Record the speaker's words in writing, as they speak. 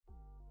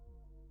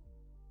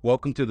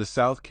Welcome to the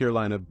South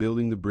Carolina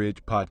Building the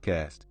Bridge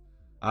podcast.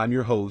 I'm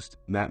your host,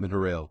 Matt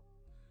Harrell.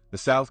 The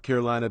South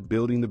Carolina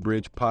Building the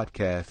Bridge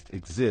podcast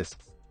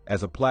exists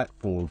as a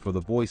platform for the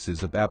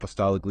voices of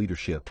apostolic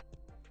leadership.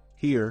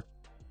 Here,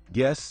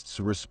 guests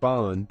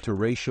respond to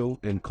racial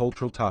and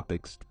cultural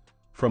topics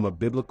from a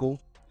biblical,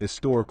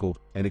 historical,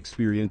 and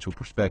experiential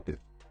perspective.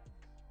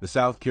 The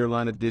South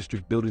Carolina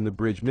District Building the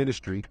Bridge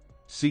ministry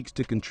seeks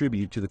to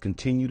contribute to the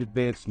continued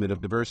advancement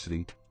of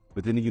diversity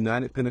within the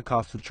United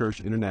Pentecostal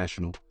Church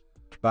International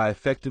by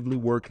effectively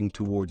working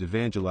towards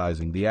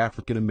evangelizing the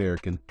African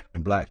American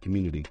and Black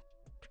community.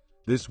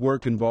 This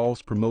work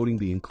involves promoting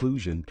the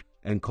inclusion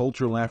and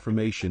cultural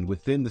affirmation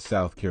within the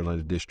South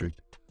Carolina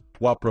District,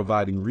 while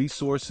providing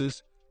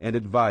resources and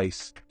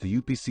advice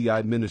to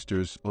UPCI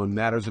ministers on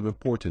matters of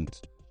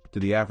importance to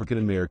the African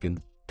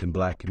American and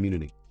Black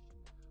community.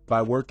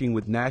 By working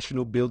with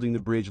National Building the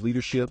Bridge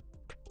leadership,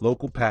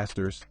 local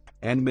pastors,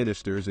 and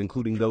ministers,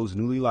 including those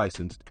newly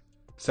licensed,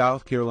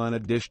 South Carolina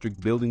District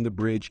Building the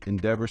Bridge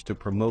endeavors to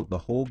promote the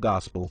whole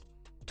gospel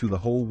to the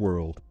whole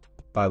world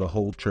by the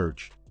whole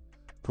church.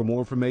 For more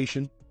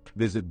information,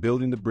 visit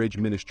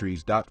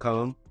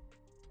buildingthebridgeministries.com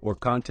or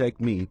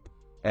contact me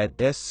at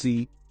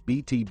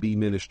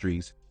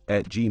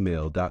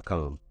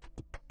scbtbministries@gmail.com.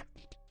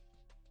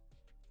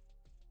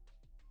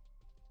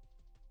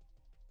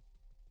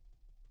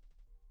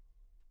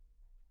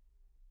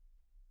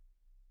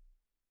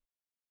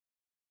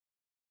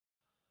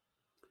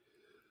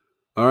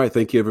 All right.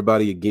 Thank you,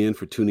 everybody, again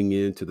for tuning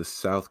in to the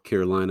South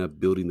Carolina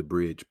Building the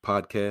Bridge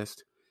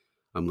podcast.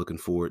 I'm looking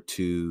forward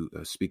to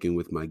speaking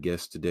with my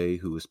guest today,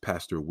 who is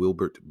Pastor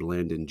Wilbert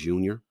Blandon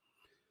Jr.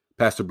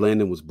 Pastor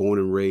Blandon was born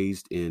and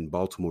raised in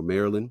Baltimore,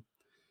 Maryland.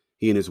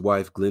 He and his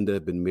wife, Glenda,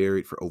 have been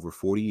married for over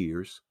 40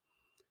 years.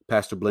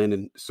 Pastor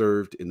Blandon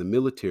served in the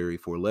military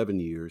for 11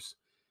 years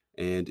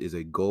and is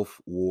a Gulf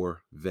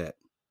War vet.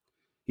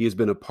 He has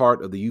been a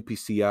part of the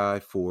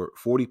UPCI for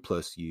 40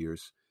 plus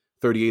years,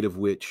 38 of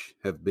which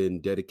have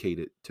been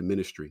dedicated to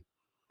ministry.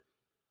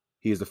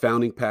 He is the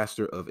founding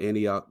pastor of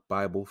Antioch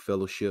Bible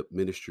Fellowship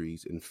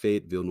Ministries in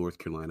Fayetteville, North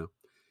Carolina,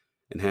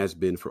 and has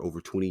been for over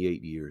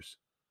 28 years.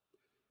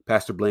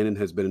 Pastor Blandon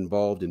has been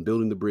involved in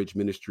Building the Bridge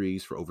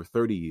Ministries for over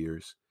 30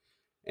 years,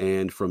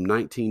 and from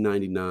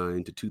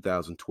 1999 to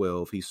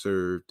 2012, he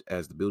served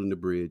as the Building the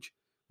Bridge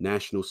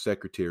National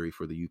Secretary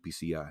for the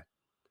UPCI.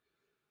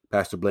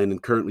 Pastor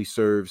Blandon currently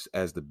serves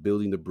as the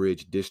Building the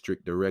Bridge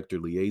District Director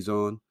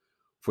Liaison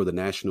for the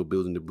National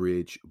Building the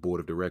Bridge Board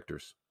of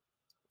Directors.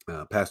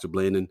 Pastor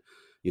Blandon,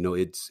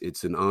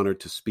 it's an honor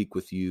to speak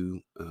with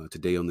you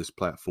today on this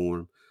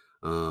platform.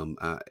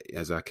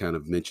 As I kind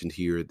of mentioned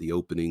here at the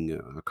opening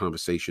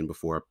conversation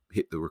before I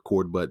hit the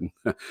record button,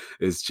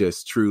 it's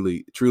just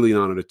truly an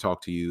honor to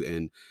talk to you.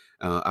 And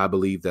I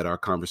believe that our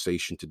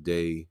conversation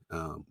today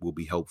will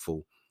be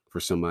helpful for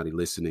somebody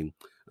listening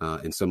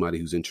and somebody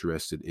who's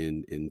interested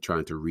in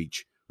trying to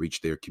reach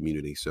their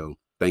community. So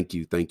thank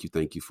you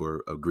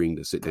for agreeing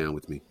to sit down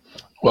with me.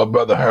 Well,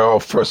 Brother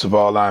Harold, first of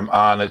all, I'm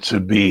honored to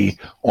be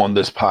on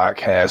this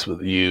podcast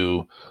with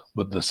you,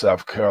 with the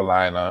South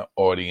Carolina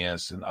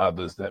audience and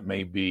others that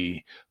may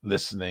be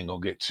listening or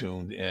get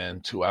tuned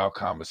in to our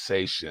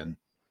conversation.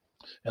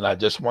 And I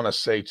just want to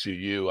say to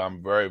you,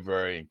 I'm very,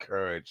 very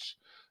encouraged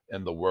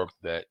in the work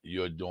that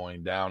you're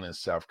doing down in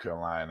South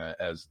Carolina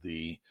as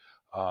the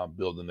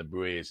Building the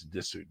Bridge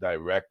District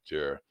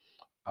Director.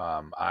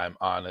 I'm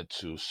honored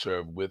to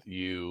serve with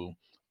you.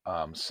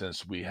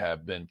 Since we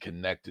have been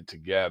connected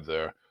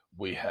together,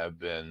 we have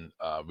been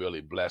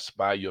really blessed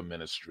by your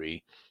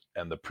ministry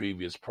and the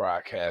previous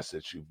podcast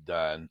that you've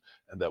done,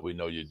 and that we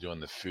know you're doing in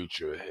the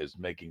future is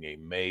making a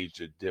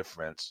major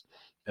difference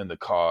in the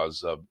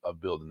cause of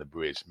Building the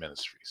Bridge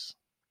Ministries.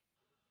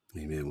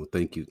 Amen. Well,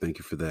 thank you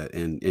for that.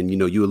 And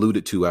you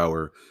alluded to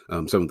our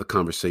some of the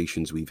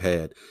conversations we've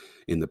had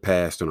in the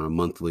past on our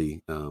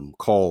monthly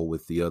call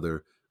with the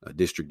other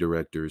district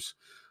directors,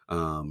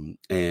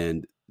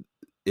 and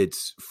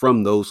it's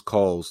from those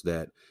calls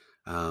that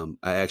I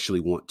actually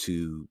want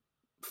to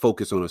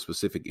focus on a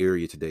specific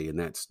area today, and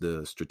that's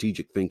the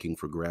strategic thinking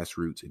for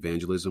grassroots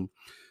evangelism.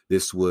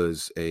 This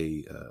was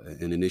an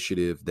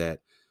initiative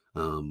that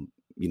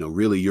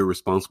really you're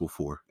responsible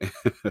for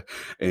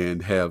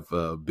and have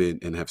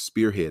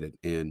spearheaded,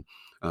 and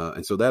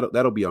so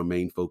that'll be our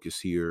main focus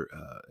here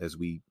as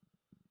we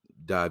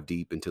dive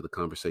deep into the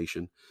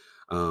conversation.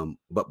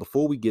 But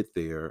before we get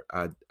there,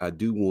 I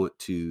do want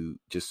to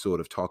just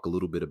sort of talk a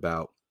little bit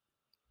about,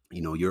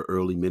 your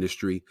early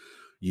ministry.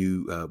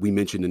 We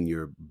mentioned in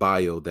your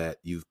bio that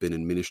you've been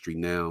in ministry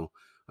now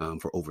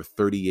for over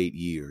 38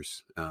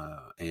 years.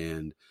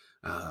 And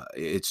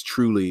it's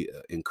truly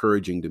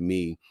encouraging to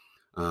me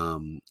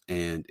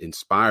and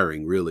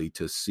inspiring, really,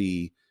 to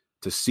see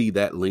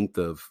that length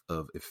of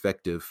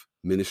effective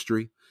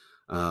ministry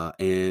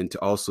and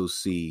to also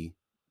see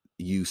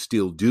you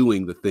still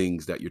doing the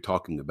things that you're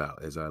talking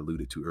about, as I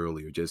alluded to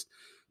earlier, just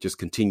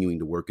continuing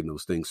to work in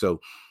those things.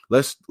 So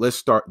let's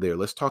start there.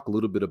 Let's talk a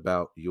little bit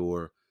about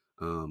your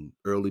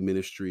early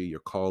ministry,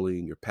 your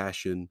calling, your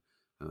passion,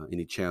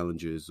 any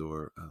challenges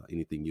or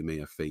anything you may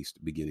have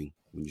faced beginning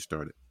when you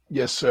started?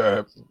 Yes,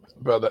 sir,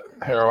 Brother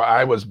Harold.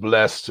 I was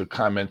blessed to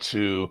come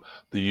into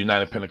the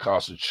United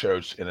Pentecostal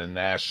Church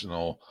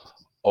International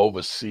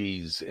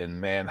overseas in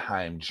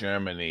Mannheim,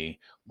 Germany,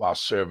 while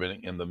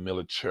serving in the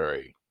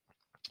military.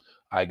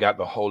 I got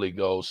the Holy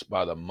Ghost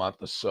about a month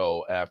or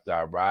so after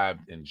I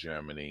arrived in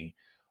Germany.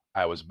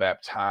 I was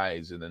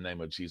baptized in the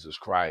name of Jesus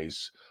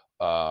Christ,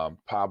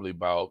 probably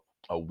about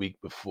a week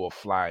before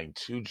flying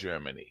to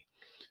Germany.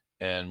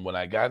 And when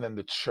I got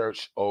into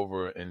church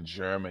over in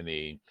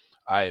Germany,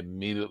 I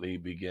immediately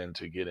began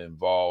to get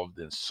involved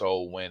in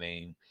soul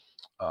winning,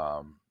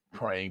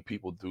 praying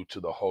people through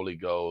to the Holy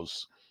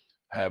Ghost,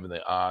 having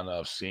the honor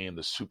of seeing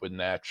the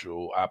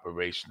supernatural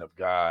operation of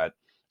God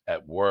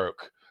at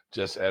work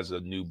just as a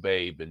new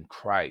babe in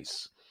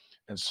Christ.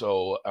 And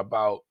so,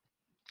 about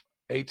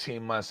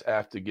 18 months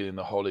after getting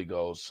the Holy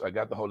Ghost, I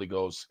got the Holy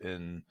Ghost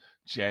in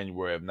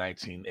January of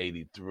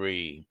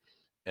 1983.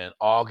 In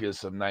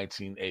August of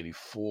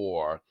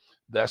 1984,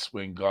 that's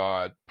when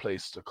God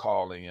placed a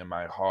calling in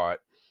my heart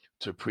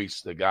to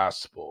preach the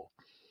gospel.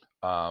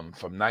 From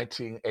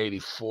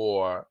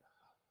 1984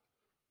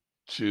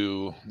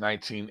 to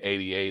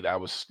 1988, I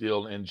was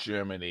still in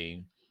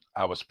Germany.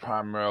 I was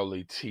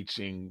primarily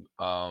teaching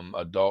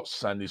adult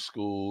Sunday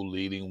school,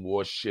 leading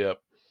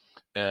worship,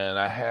 and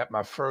I had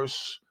my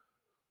first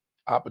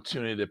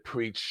opportunity to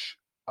preach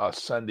a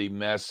Sunday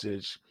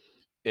message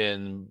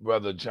in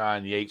Brother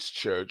John Yates'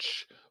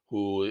 church,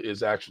 who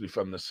is actually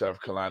from the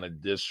South Carolina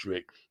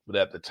district, but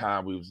at the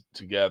time we was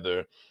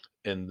together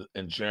in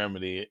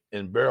Germany,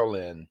 in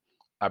Berlin.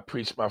 I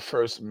preached my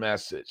first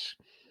message.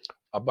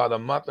 About a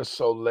month or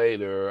so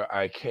later,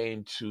 I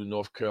came to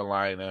North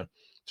Carolina,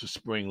 to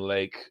Spring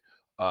Lake,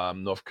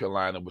 North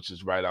Carolina, which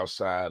is right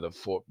outside of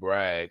Fort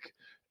Bragg,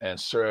 and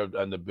served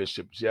under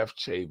Bishop Jeff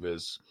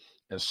Chavis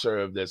and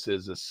served as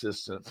his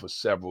assistant for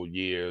several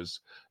years.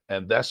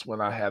 And that's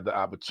when I had the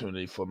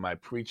opportunity for my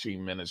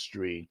preaching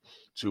ministry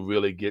to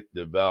really get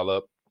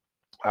developed.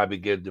 I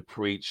began to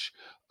preach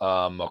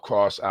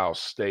across our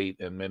state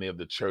and many of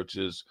the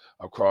churches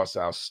across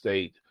our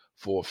state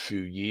for a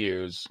few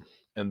years.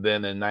 And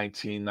then in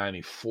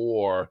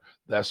 1994,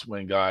 that's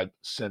when God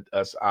sent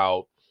us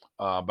out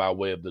by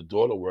way of the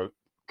daughter work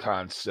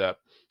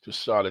concept to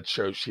start a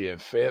church here in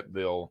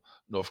Fayetteville,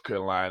 North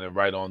Carolina,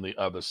 right on the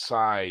other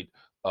side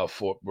of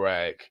Fort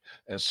Bragg.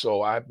 And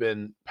so I've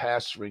been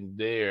pastoring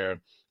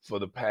there for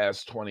the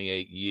past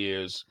 28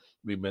 years.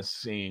 We've been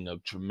seeing a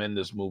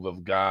tremendous move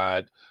of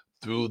God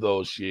through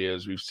those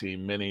years. We've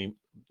seen many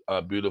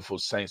beautiful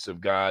saints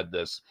of God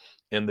that's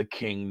in the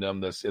kingdom,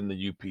 that's in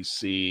the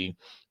UPC,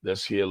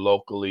 that's here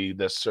locally,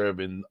 that's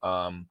serving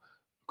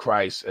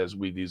Christ as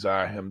we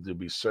desire him to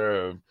be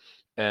served.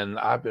 And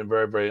I've been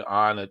very, very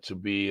honored to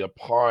be a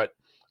part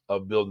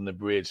of Building the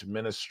Bridge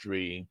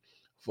ministry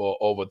for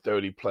over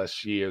 30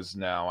 plus years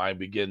now. I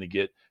began to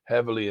get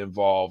heavily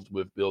involved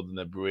with Building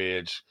the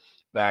Bridge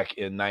back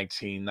in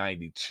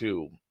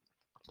 1992.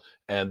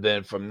 And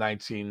then from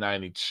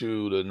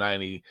 1992 to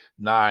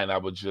 99, I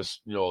was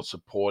just,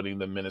 supporting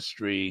the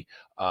ministry,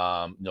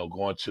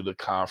 going to the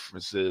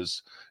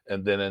conferences.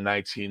 And then in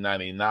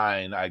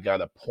 1999, I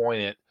got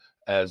appointed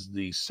as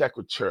the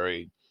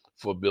secretary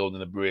for Building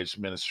the Bridge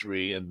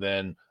ministry. And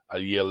then a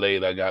year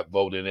later, I got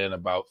voted in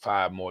about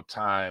 5 more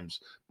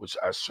times, which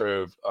I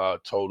served a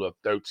total of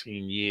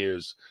 13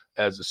 years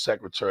as the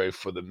secretary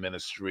for the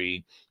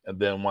ministry. And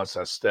then once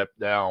I stepped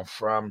down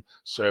from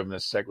serving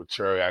as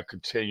secretary, I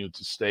continued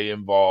to stay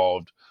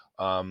involved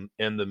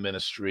in the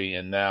ministry.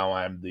 And now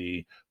I'm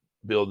the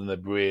Building the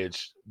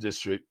Bridge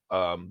district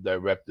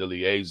director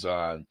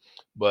liaison.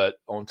 But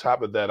on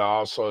top of that, I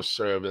also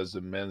serve as the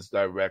men's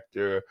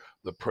director,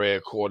 the prayer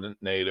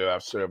coordinator.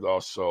 I've served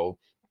also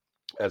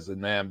as the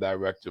NAM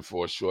director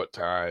for a short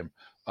time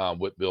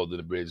with Building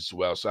the Bridge as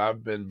well. So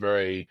I've been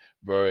very,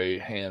 very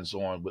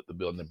hands-on with the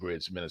Building the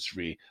Bridge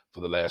ministry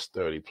for the last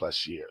 30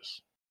 plus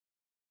years.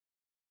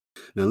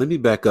 Now, let me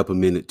back up a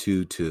minute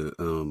too to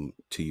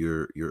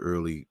your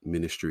early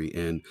ministry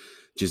and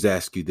just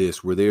ask you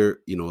this: were there,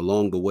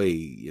 along the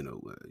way,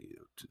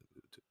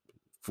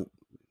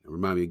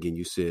 remind me again?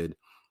 You said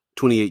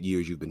 28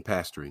 years you've been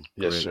pastoring.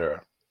 Yes, correct?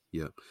 sir.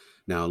 Yeah.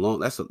 Now,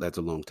 that's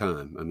a long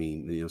time. I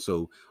mean,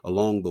 so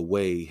along the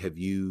way, have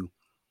you,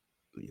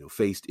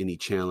 faced any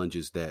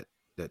challenges that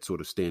sort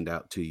of stand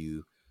out to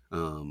you?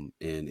 And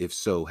if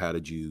so, how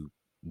did you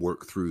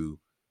work through,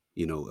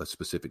 a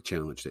specific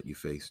challenge that you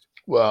faced?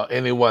 Well,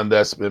 anyone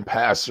that's been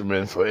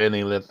pastoring for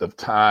any length of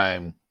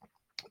time,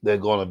 they're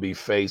going to be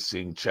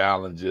facing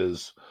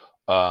challenges,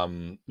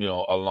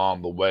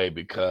 along the way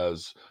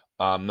because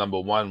number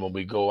one, when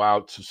we go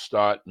out to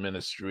start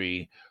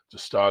ministry, to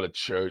start a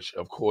church,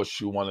 of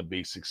course, you want to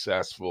be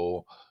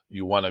successful.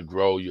 You want to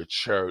grow your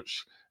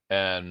church.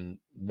 And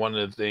one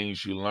of the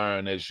things you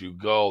learn as you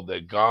go,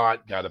 that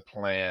God got a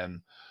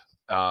plan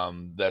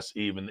that's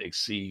even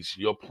exceeds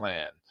your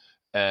plan.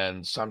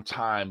 And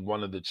sometimes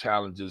one of the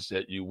challenges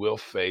that you will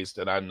face,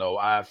 that I know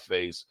I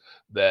face,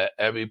 that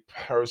every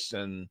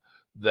person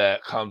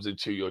that comes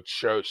into your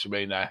church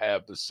may not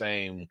have the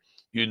same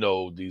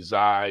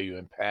desire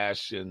and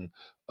passion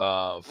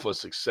for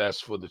success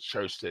for the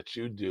church that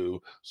you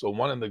do. So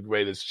one of the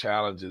greatest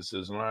challenges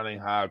is learning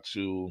how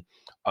to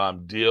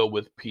deal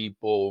with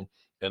people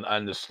and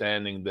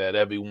understanding that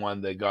everyone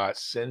that God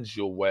sends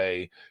your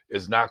way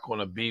is not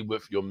going to be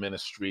with your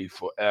ministry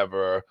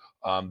forever.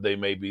 They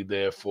may be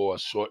there for a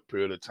short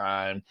period of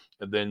time,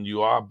 and then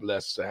you are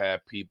blessed to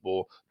have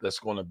people that's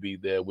going to be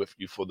there with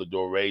you for the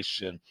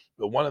duration.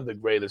 But one of the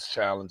greatest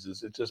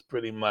challenges is just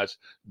pretty much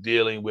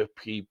dealing with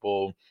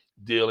people,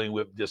 dealing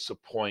with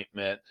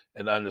disappointment,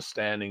 and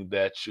understanding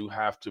that you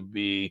have to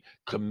be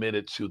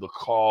committed to the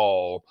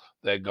call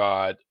that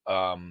God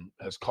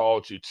has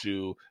called you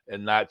to,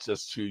 and not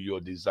just to your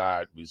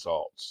desired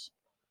results.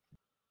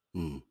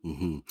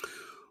 Mm-hmm.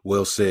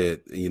 Well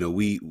said.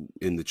 We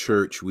in the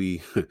church,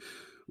 we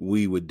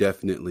we would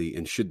definitely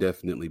and should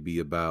definitely be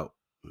about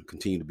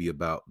continue to be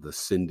about the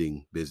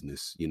sending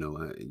business.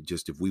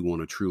 Just if we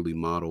want to truly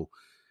model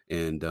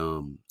and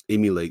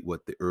emulate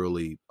what the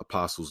early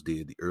apostles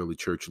did, the early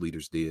church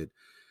leaders did.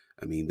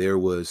 I mean, there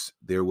was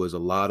a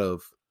lot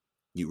of,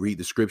 you read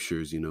the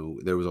scriptures,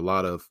 there was a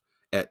lot of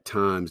at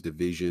times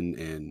division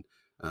and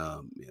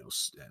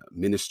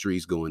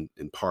ministries going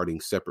and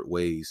parting separate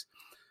ways,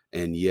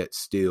 and yet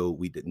still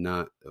we did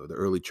not, the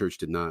early church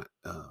did not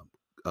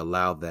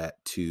allow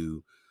that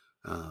to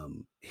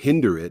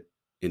hinder it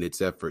in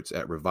its efforts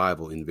at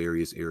revival in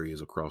various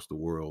areas across the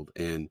world.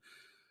 And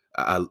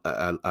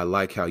I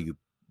like how you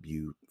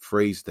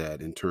phrase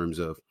that in terms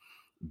of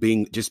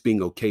being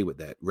okay with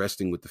that,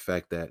 resting with the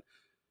fact that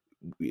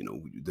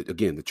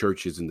again, the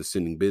church is in the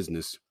sending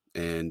business,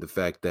 and the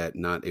fact that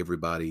not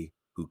everybody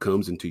who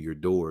comes into your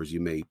doors, you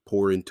may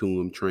pour into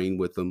them, train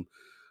with them,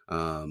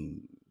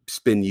 um,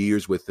 spend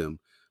years with them,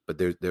 but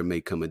there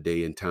may come a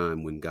day and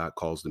time when God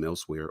calls them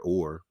elsewhere,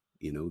 or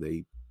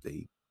they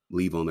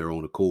leave on their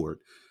own accord.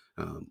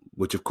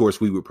 Which of course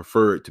we would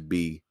prefer it to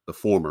be the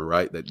former,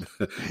 right? That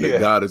that Yeah.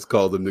 God has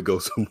called them to go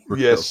somewhere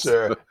Yes, else.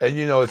 sir. And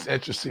it's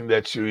interesting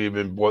that you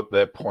even brought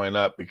that point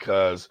up,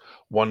 because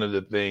one of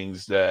the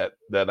things that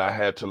I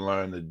had to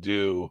learn to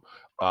do,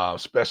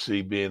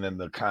 especially being in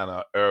the kind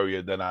of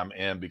area that I'm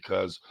in,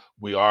 because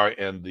we are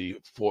in the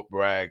Fort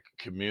Bragg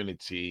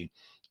community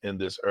in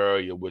this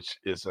area, which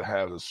has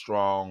a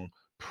strong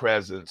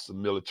presence, a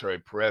military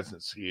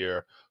presence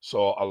here.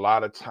 So a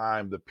lot of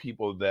time, the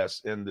people that's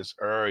in this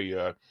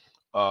area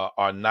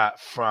are not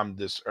from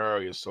this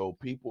area. So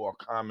people are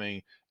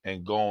coming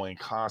and going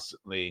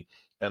constantly.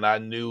 And I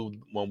knew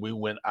when we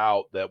went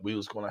out that we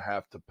was going to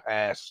have to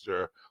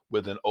pastor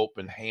with an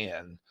open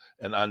hand,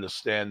 and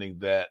understanding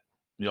that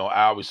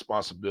our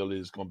responsibility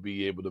is going to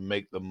be able to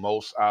make the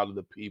most out of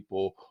the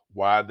people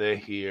while they're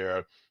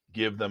here,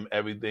 give them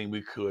everything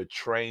we could,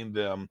 train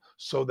them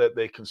so that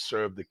they can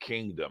serve the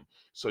kingdom.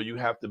 So you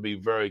have to be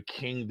very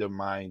kingdom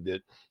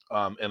minded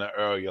in an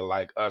area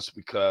like us,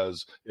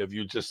 because if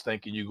you're just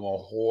thinking you're going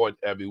to hoard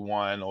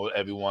everyone, or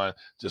everyone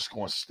just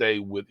going to stay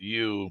with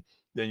you,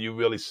 then you're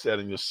really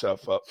setting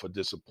yourself up for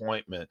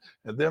disappointment.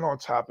 And then on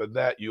top of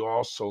that, you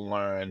also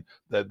learn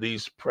that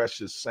these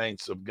precious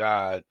saints of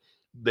God,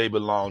 they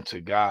belong to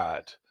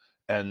God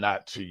and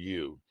not to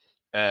you.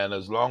 And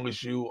as long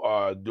as you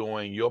are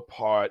doing your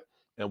part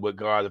and what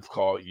God has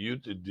called you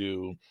to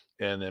do,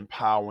 and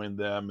empowering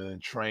them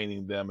and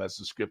training them as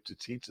the scripture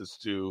teaches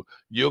to,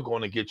 you're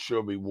going to get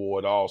your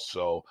reward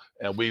also.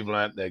 And we've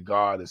learned that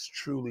God is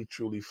truly,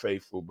 truly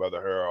faithful,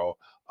 Brother Harold,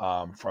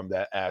 from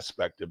that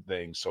aspect of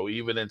things. So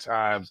even in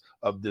times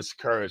of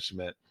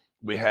discouragement,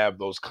 we have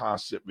those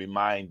constant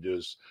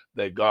reminders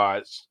that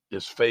God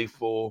is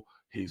faithful.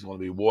 He's going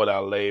to reward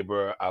our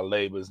labor. Our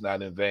labor is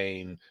not in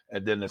vain.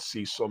 And then to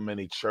see so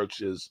many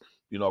churches,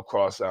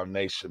 across our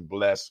nation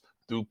blessed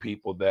through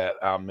people that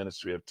our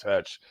ministry have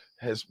touched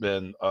has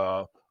been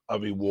a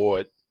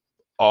reward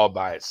all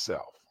by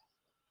itself.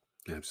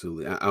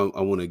 Absolutely.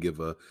 I want to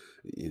give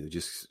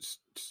just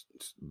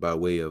by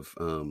way of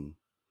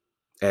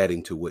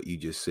adding to what you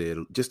just said,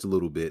 just a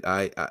little bit.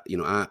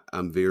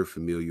 I'm very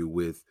familiar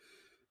with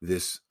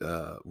this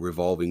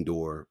revolving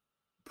door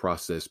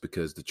process,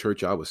 because the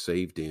church I was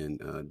saved in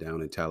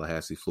down in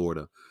Tallahassee,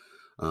 Florida,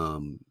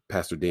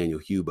 Pastor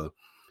Daniel Huba,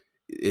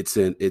 it's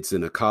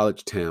in a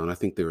college town. I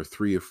think there are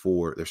three or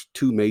four. There's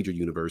two major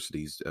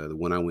universities. The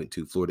one I went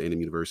to, Florida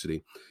A&M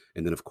University,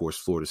 and then of course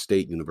Florida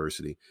State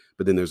University.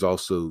 But then there's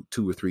also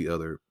two or three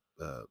other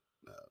uh,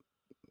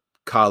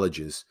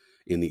 colleges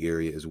in the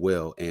area as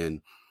well.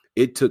 And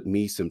it took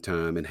me some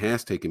time, and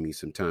has taken me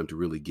some time, to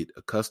really get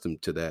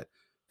accustomed to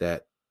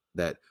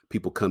that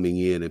people coming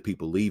in and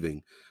people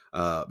leaving.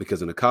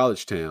 Because in a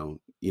college town,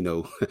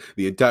 the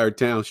entire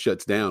town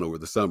shuts down over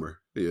the summer,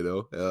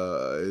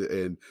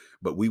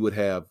 but we would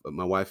have,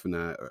 my wife and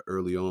I,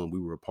 early on, we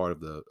were a part of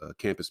the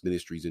Campus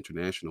Ministries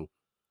International,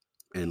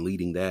 and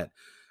leading that.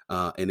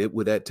 And it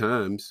would at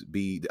times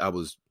be, I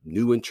was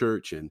new in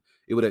church, and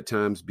it would at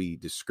times be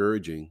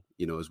discouraging,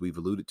 as we've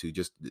alluded to,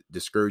 just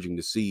discouraging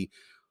to see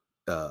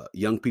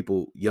young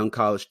people, young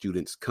college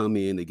students come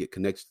in, they get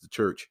connected to the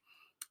church,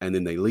 and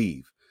then they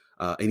leave.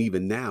 And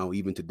even now,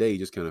 even today,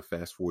 just kind of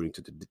fast forwarding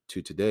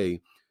to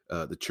today,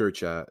 the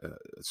church I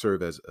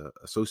serve as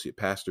associate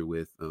pastor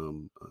with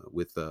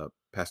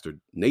Pastor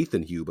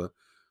Nathan Huber,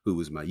 who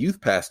was my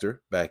youth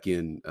pastor back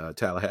in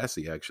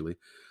Tallahassee, actually.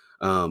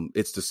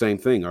 It's the same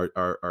thing.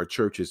 Our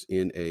church is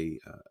in a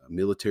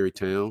military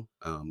town,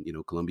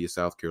 Columbia,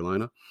 South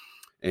Carolina,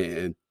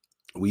 and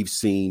we've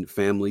seen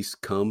families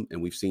come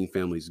and we've seen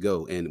families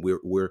go, and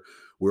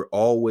we're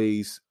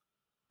always,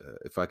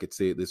 if I could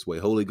say it this way,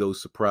 Holy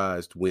Ghost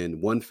surprised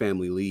when one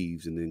family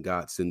leaves and then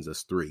God sends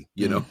us three,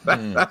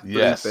 Mm-hmm. three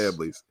Yes.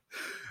 families.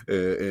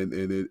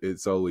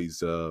 It's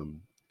always,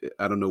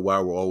 I don't know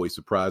why we're always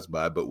surprised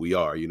by it, but we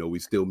are, we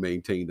still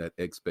maintain that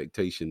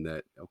expectation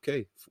that,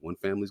 okay, one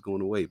family's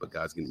going away, but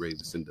God's getting ready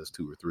to send us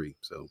two or three.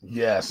 So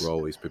yes, we're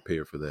always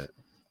prepared for that.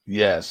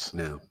 Yes.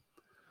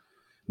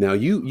 Now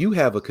you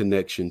have a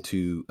connection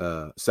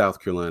to South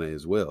Carolina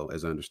as well,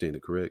 as I understand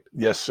it, correct?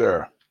 Yes,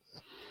 sir.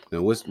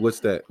 Now, what's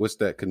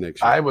that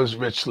connection? I was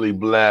richly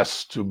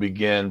blessed to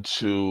begin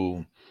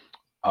to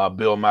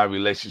build my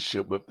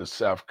relationship with the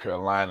South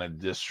Carolina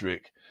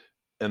district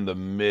in the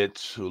mid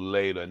to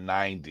later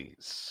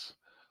 90s.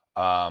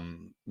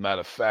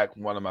 Matter of fact,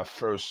 one of my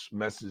first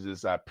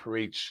messages I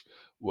preached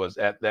was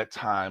at that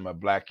time a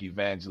Black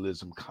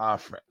evangelism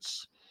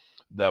conference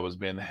that was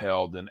being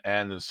held in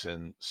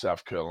Anderson,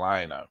 South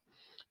Carolina.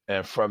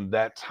 And from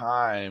that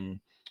time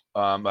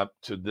up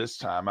to this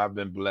time, I've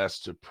been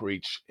blessed to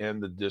preach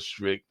in the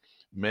district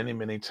many,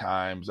 many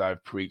times.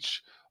 I've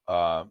preached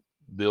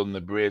Building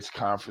the Bridge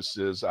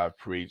conferences. I've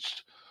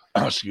preached,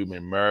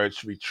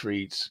 marriage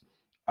retreats.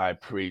 I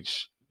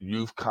preach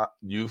youth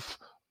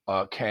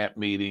camp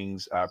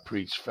meetings. I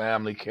preach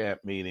family camp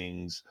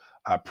meetings.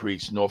 I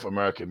preach North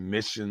American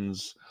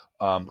missions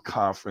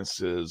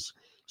conferences.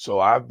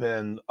 So I've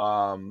been,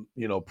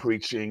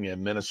 preaching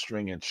and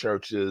ministering in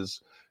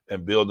churches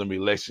and building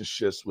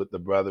relationships with the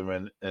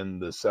brethren in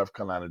the South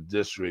Carolina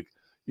district,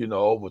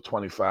 over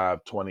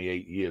 25,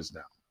 28 years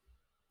now.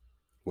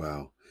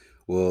 Wow.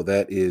 Well,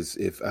 that is,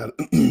 if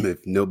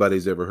if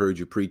nobody's ever heard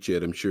you preach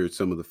yet, I'm sure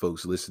some of the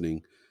folks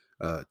listening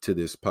to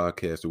this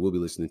podcast, or will be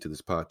listening to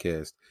this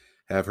podcast,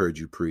 have heard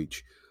you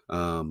preach.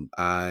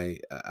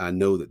 I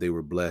know that they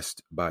were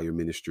blessed by your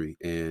ministry,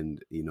 and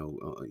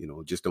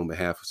just on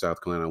behalf of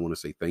South Carolina, I want to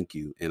say thank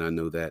you. And I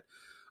know that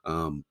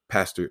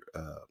Pastor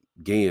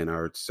Gann,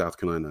 our South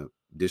Carolina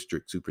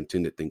district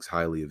superintendent, thinks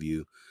highly of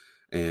you,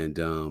 and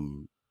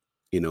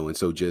and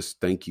so just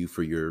thank you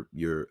for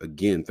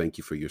thank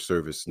you for your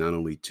service, not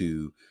only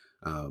to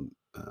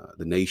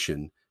the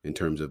nation in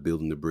terms of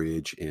building the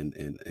bridge and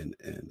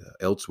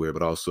elsewhere,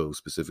 but also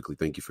specifically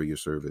thank you for your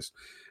service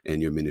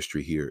and your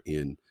ministry here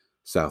in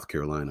South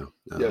Carolina.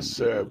 Yes,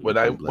 sir. When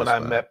I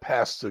met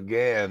Pastor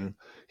Gann,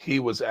 he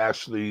was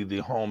actually the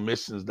home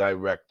missions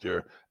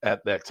director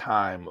at that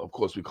time. Of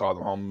course, we called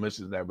them home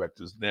missions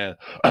directors then.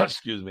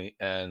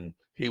 And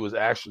he was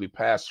actually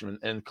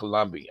pastoring in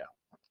Columbia.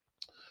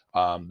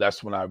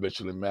 That's when I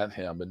originally met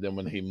him. And then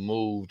when he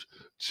moved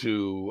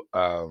to,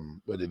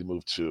 where did he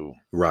move to?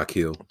 Rock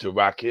Hill. To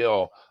Rock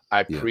Hill,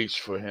 I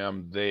preached for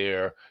him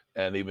there,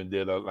 and even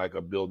did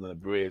a Building a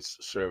Bridge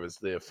service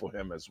there for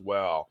him as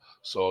well.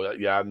 So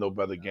I know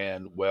Brother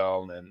Gann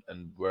well,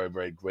 and very,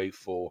 very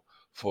grateful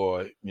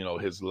for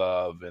his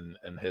love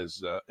and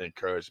his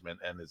encouragement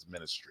and his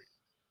ministry.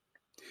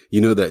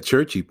 That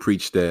church he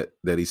preached that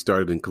he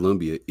started in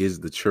Columbia is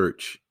the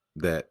church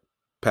that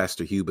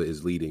Pastor Huber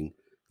is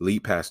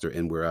lead pastor,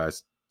 and where I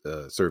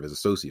serve as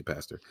associate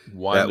pastor.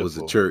 Wonderful. That was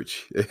the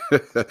church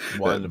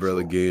that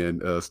Brother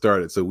Gann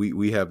started. So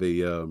we have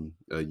a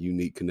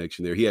unique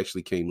connection there. He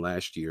actually came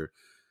last year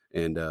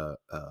and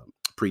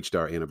preached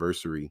our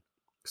anniversary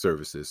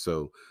services.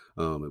 So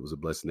it was a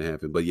blessing to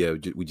have him. But yeah,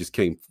 we just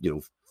came,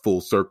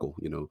 full circle,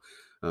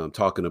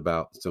 talking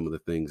about some of the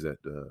things that,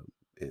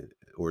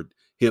 or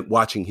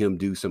watching him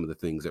do some of the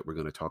things that we're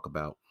going to talk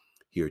about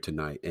here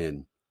tonight.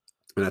 And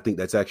I think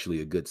that's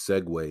actually a good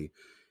segue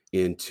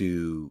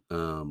into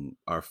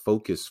our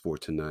focus for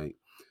tonight,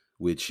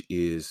 which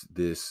is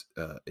this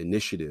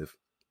initiative,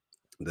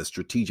 the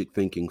strategic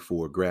thinking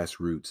for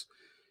grassroots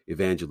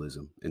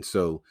evangelism. And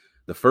so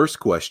the first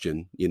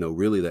question,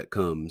 really that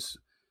comes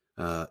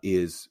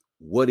is,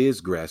 what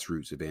is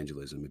grassroots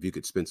evangelism? If you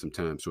could spend some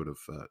time sort of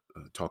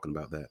talking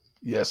about that.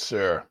 Yes,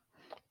 sir.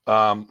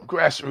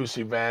 Grassroots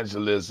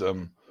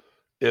evangelism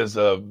is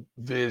a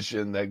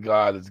vision that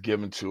God has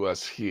given to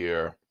us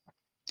here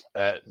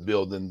at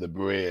Building the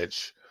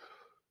Bridge,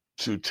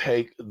 to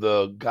take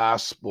the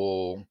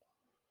gospel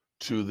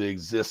to the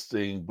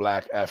existing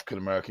Black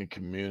African-American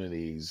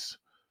communities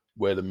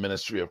where the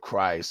ministry of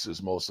Christ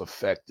is most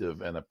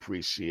effective and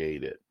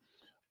appreciated.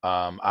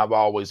 I've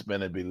always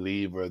been a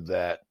believer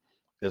that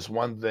it's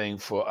one thing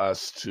for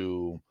us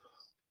to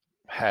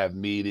have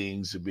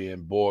meetings, to be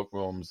in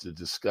boardrooms, to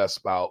discuss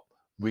about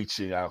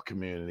reaching our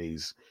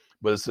communities,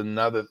 but it's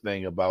another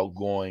thing about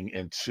going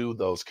into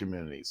those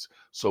communities.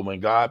 So when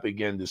God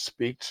began to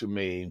speak to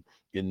me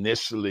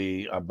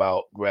initially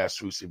about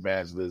grassroots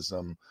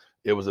evangelism,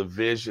 it was a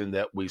vision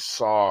that we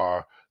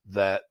saw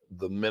that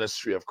the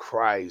ministry of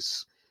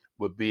Christ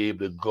would be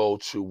able to go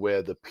to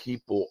where the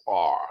people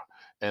are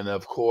And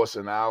of course,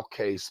 in our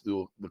case,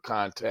 through the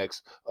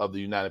context of the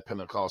United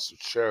Pentecostal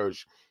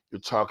Church, you're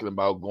talking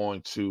about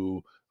going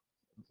to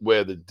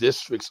where the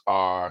districts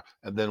are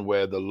and then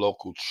where the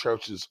local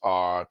churches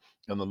are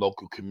and the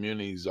local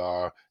communities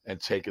are,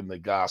 and taking the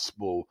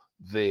gospel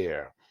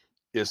there.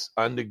 It's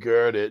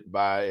undergirded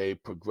by a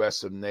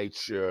progressive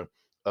nature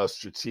of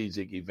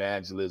strategic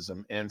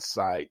evangelism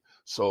insight.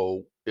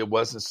 So it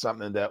wasn't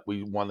something that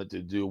we wanted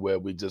to do where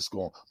we just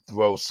going to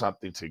throw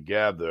something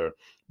together,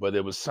 but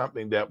it was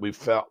something that we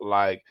felt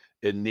like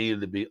it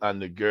needed to be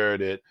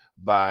undergirded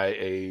by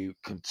a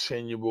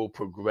continual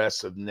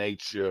progressive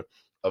nature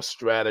of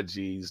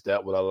strategies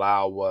that would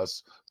allow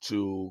us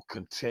to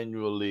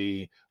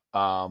continually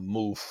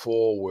move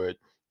forward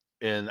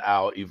in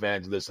our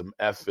evangelism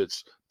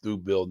efforts through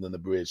Building the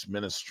Bridge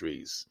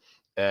Ministries.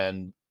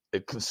 And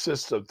it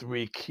consists of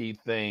three key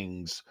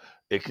things.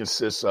 It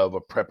consists of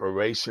a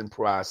preparation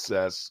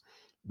process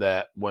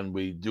that when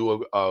we do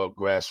a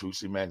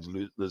grassroots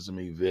evangelism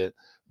event,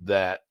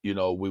 that,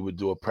 we would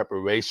do a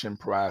preparation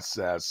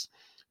process.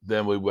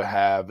 Then we would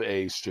have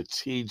a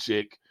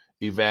strategic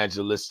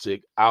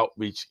evangelistic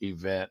outreach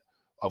event,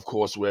 of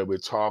course, where we're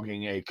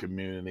targeting a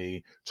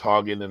community,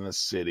 targeting a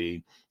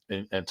city,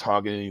 and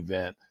targeting an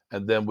event.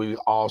 And then we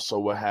also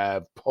will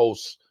have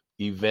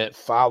post-event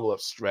follow-up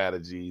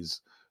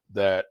strategies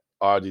that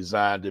are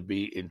designed to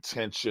be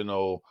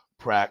intentional,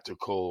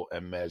 practical,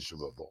 and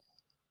measurable.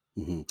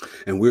 Mm-hmm.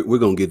 And we're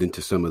going to get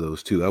into some of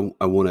those too.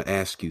 I want to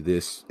ask you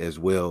this as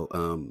well,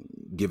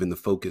 given the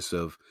focus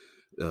of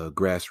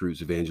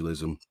grassroots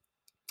evangelism.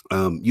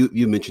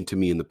 You mentioned to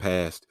me in the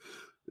past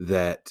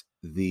that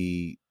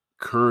the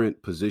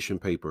current position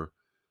paper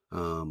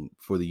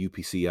for the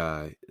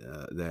UPCI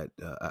that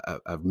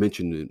I've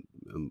mentioned,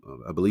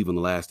 I believe on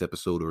the last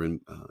episode or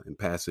in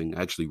passing,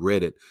 I actually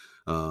read it,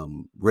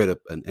 read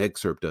an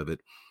excerpt of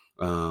it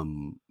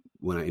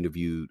when I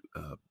interviewed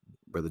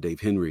Brother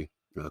Dave Henry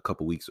a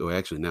couple weeks, or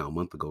actually now a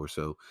month ago or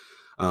so.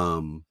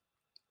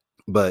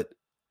 But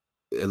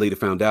I later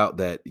found out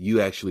that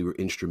you actually were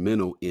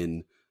instrumental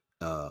in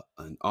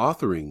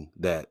authoring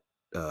that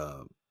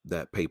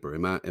paper.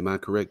 Am I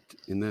correct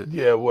in that?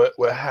 Yeah,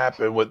 what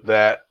happened with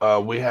that?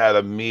 We had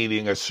a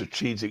meeting, a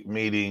strategic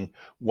meeting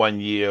one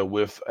year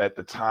with, at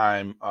the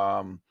time,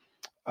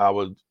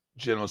 our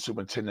general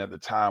superintendent at the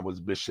time was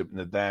Bishop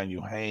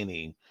Nathaniel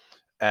Haney.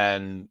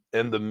 And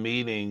in the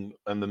meeting,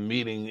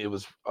 it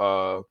was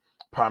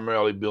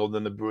primarily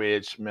Building the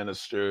Bridge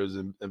ministers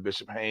and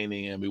Bishop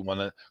Haney, and we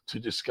wanted to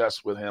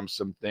discuss with him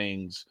some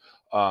things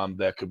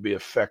that could be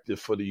effective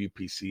for the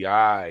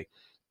UPCI.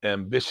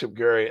 And Bishop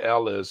Gary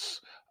Ellis,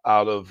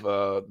 out of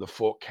the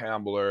Fort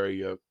Campbell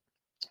area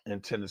in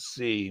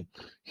Tennessee,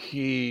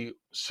 he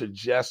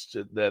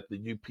suggested that the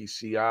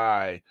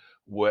UPCI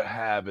would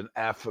have an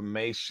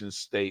affirmation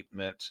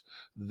statement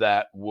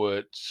that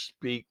would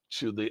speak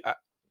to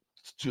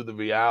the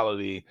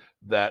reality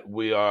that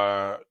we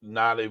are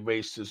not a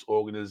racist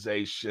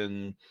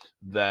organization,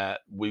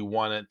 that we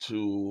wanted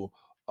to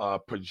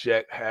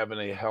project having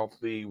a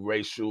healthy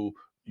racial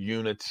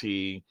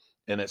unity,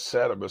 and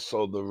etc.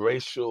 So the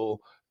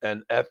racial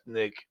and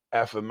ethnic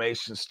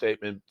affirmation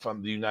statement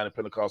from the United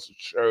Pentecostal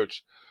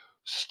Church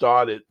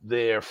started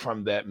there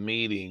from that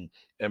meeting.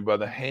 And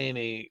Brother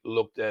Haney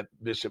looked at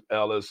Bishop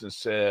Ellis and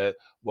said,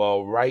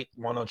 well, why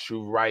don't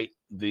you write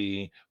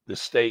the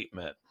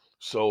statement?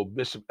 So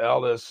Bishop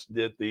Ellis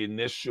did the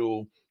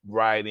initial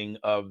writing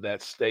of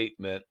that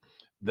statement.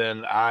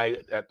 Then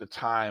at the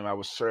time, I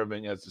was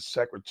serving as the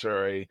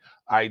secretary.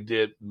 I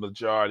did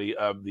majority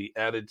of the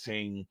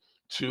editing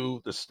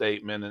to the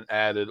statement and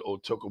added or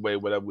took away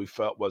whatever we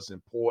felt was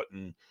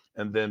important.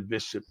 And then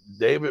Bishop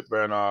David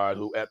Bernard,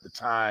 who at the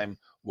time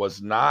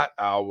was not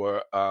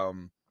our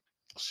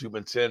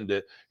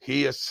superintendent,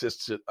 he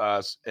assisted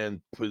us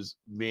in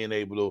being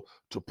able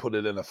to put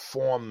it in a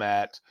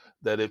format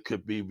that it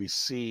could be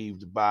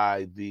received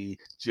by the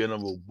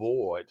general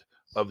board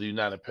of the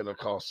United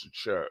Pentecostal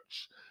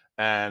Church.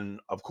 And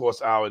of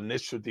course, our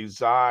initial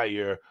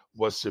desire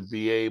was to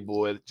be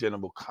able at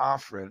General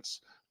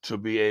Conference to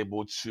be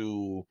able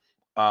to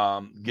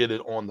get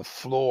it on the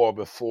floor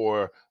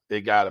before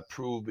it got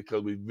approved,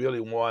 because we really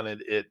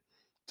wanted it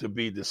to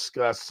be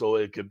discussed so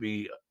it could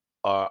be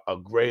a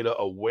greater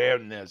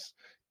awareness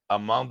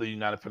among the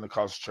United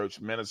Pentecostal Church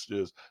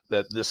ministers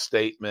that this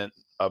statement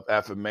of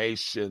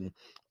affirmation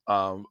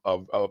of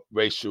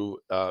racial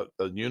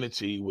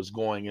unity was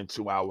going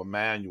into our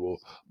manual.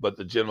 But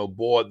the general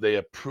board, they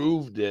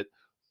approved it,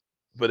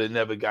 but it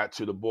never got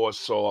to the board.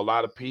 So a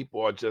lot of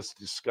people are just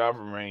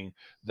discovering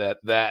that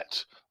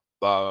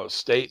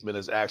statement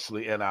is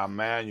actually in our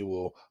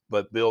manual,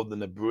 but Building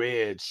the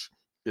Bridge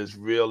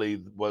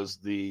was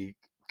the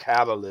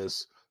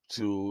catalyst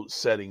to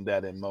setting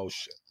that in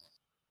motion.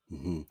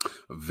 Mm-hmm.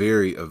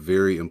 A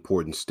very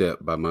important step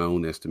by my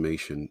own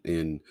estimation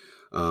in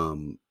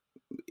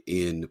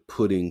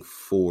putting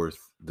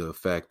forth the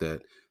fact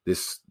that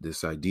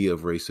this idea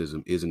of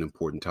racism is an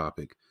important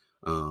topic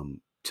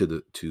to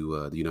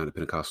the United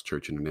Pentecostal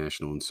Church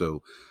International. And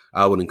so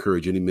I would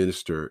encourage any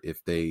minister,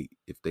 if they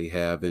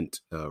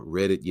haven't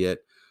read it yet,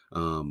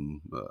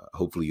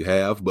 Hopefully you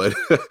have, but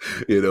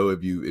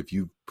if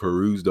you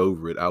perused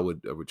over it, I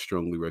would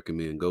strongly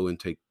recommend go in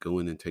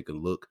and take a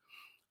look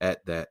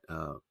at that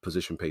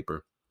position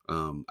paper.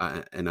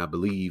 I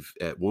believe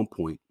at one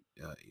point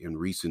in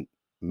recent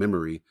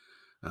memory,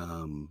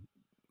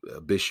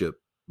 Bishop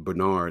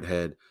Bernard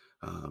had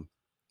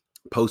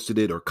posted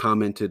it or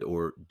commented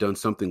or done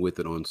something with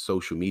it on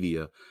social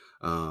media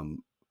um,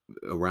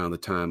 around the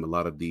time a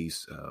lot of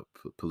these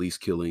police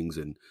killings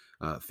and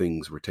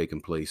things were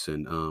taking place.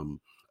 And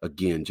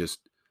again, just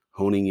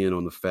honing in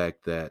on the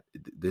fact that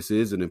this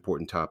is an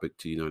important topic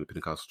to United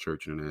Pentecostal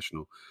Church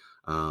International,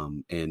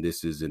 and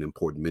this is an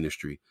important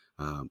ministry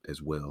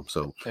as well.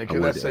 So And I can I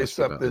wanted to say ask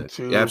you about something that.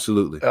 to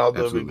Absolutely, Elder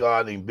absolutely.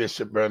 regarding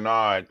Bishop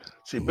Bernard?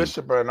 See, Hmm.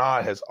 Bishop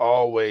Bernard has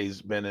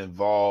always been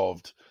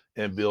involved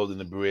in building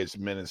the bridge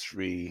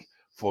ministry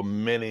for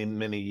many,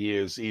 many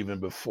years, even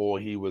before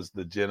he was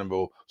the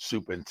general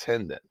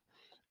superintendent.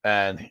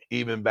 And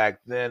even back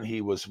then,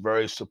 he was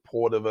very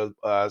supportive of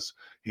us.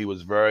 He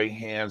was very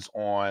hands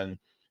on.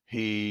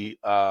 He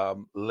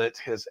lent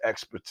his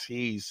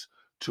expertise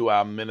to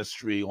our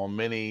ministry on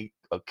many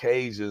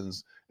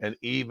occasions, and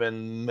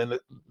even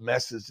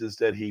messages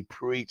that he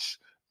preached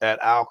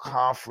at our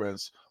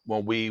conference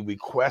when we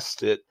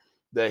requested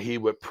that he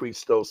would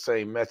preach those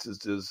same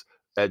messages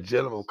at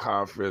general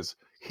conference,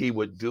 he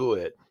would do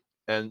it.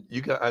 And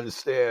you can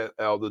understand,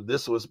 Elder,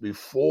 this was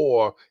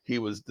before he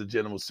was the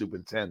general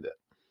superintendent.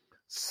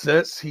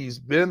 Since he's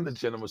been the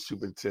general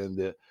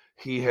superintendent,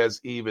 he has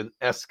even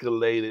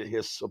escalated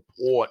his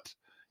support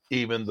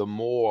even the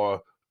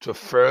more to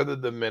further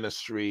the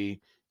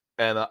ministry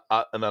and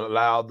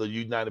allow the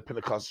United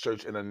Pentecostal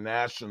Church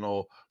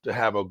International to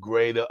have a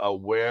greater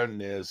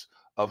awareness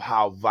of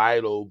how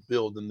vital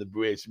building the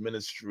bridge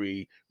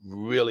ministry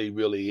really,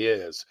 really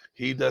is.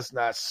 He does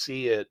not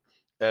see it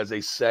as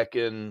a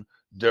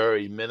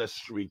secondary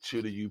ministry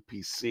to the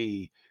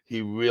UPC.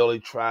 He really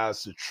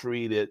tries to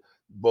treat it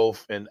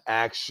both in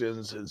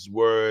actions, his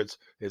words,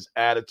 his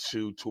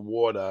attitude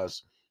toward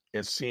us,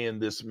 and seeing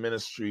this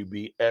ministry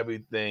be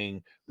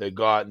everything that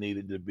God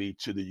needed to be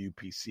to the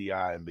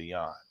UPCI and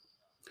beyond.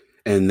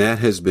 And that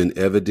has been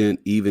evident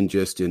even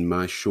just in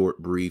my short,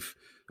 brief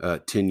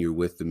tenure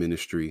with the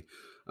ministry.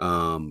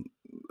 Um,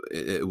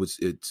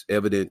 it's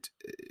evident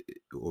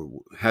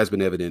or has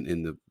been evident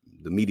in the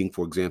meeting,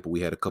 for example,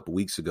 we had a couple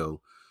weeks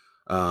ago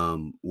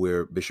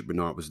where Bishop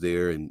Bernard was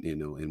there, and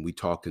and we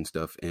talked and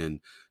stuff, and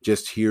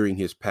just hearing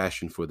his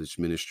passion for this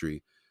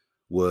ministry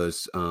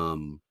was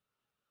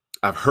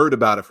I've heard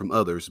about it from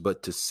others,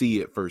 but to see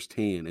it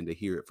firsthand and to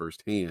hear it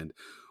firsthand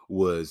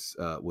was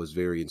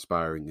very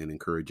inspiring and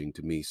encouraging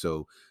to me.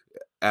 So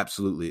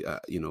absolutely,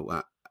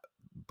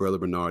 Brother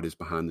Bernard is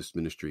behind this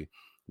ministry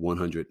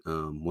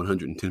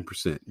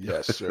 110%.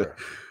 Yes, sir.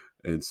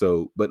 And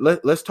so, but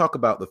let's talk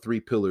about the three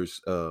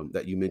pillars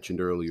that you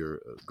mentioned earlier: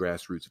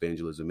 grassroots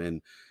evangelism,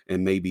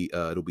 and maybe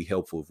it'll be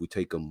helpful if we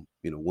take them,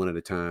 one at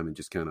a time and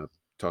just kind of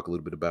talk a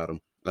little bit about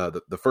them.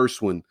 The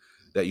first one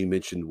that you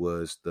mentioned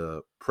was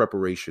the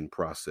preparation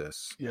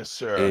process, Yes,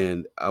 sir.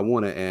 and I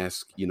want to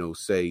ask,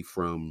 say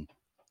from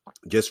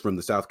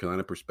the South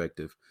Carolina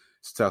perspective,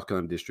 South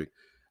Carolina district,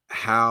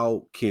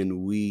 how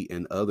can we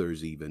and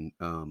others even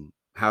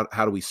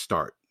how do we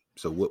start?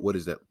 So what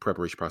does that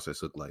preparation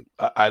process look like?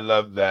 I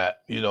love that.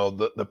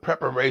 The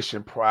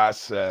preparation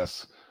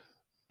process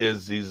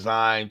is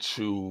designed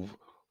to,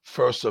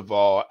 first of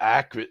all,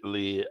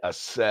 accurately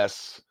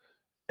assess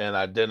and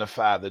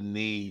identify the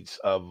needs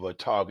of a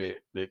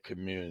targeted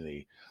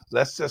community.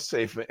 Let's just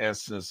say, for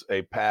instance,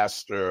 a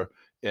pastor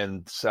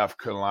in South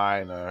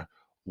Carolina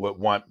would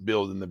want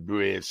Building the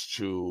Bridge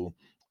to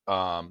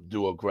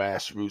do a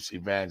grassroots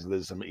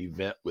evangelism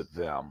event with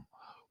them.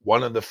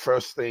 One of the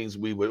first things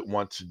we would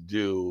want to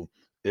do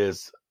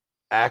is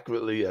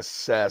accurately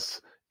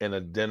assess and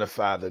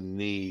identify the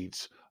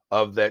needs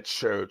of that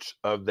church,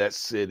 of that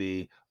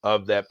city,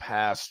 of that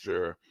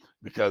pastor,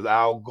 because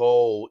our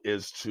goal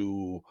is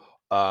to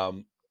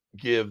um,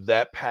 give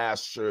that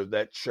pastor,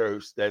 that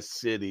church, that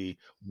city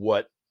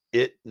what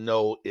it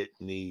know it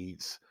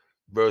needs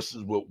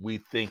versus what we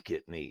think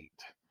it needs.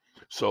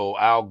 So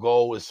our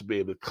goal is to be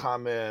able to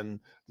come in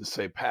to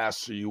say,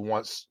 Pastor, you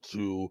want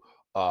to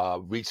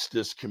reach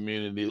this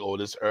community or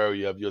this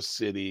area of your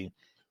city.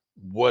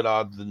 What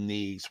are the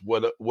needs?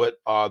 What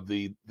are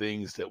the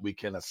things that we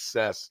can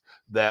assess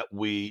that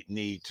we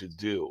need to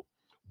do?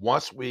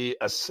 Once we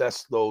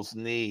assess those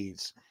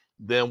needs,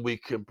 then we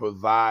can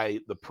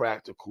provide the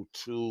practical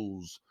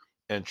tools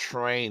and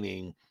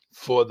training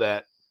for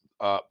that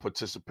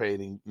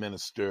participating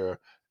minister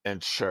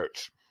and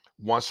church.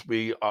 Once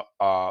we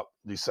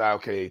decide,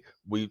 okay,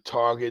 we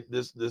target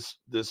this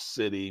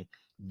city,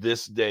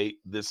 this date,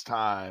 this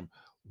time,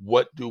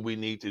 what do we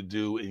need to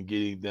do in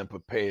getting them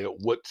prepared?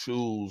 What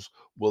tools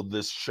will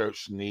this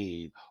church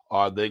need?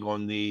 Are they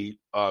going to need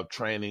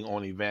training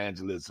on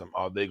evangelism?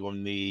 Are they going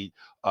to need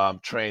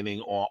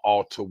training on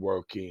altar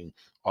working?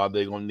 Are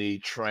they going to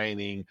need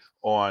training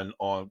on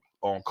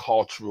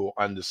cultural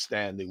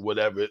understanding?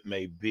 Whatever it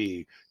may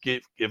be.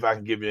 If I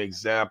can give you an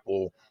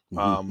example,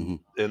 Mm-hmm.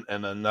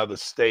 in another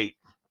state.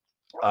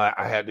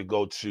 I had to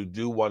go to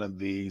do one of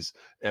these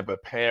and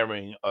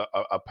preparing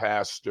a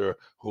pastor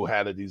who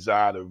had a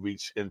desire to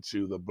reach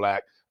into the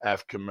Black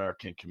African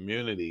American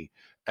community.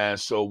 And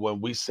so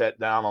when we sat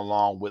down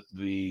along with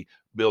the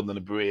Building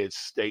the Bridge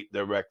state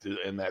director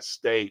in that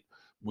state,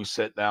 we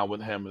sat down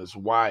with him and his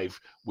wife.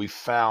 We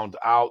found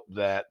out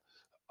that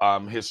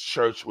his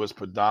church was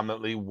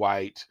predominantly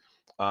white.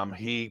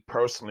 He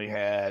personally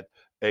had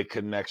a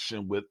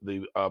connection with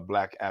the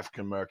Black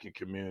African American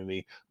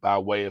community by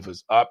way of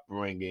his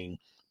upbringing.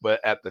 But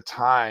at the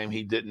time,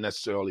 he didn't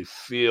necessarily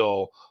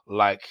feel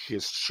like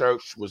his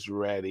church was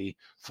ready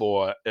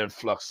for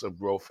influx of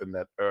growth in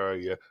that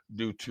area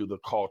due to the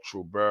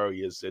cultural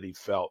barriers that he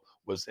felt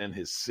was in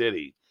his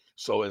city.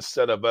 So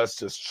instead of us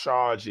just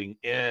charging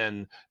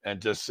in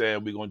and just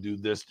saying we're going to do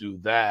this, do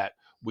that,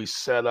 we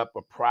set up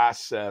a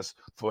process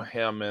for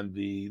him and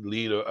the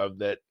leader of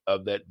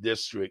that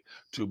district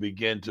to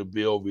begin to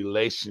build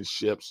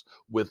relationships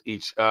with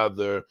each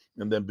other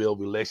and then build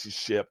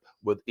relationship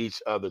with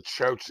each other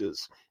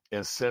churches.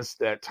 And since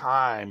that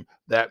time,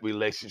 that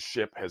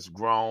relationship has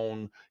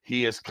grown.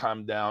 He has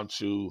come down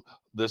to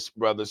this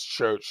brother's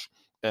church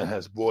and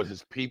has brought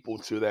his people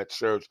to that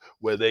church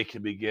where they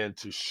can begin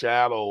to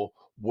shadow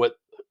what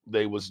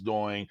they was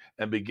doing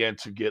and begin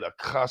to get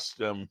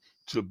accustomed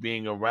to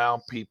being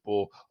around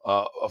people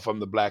from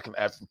the Black and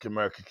African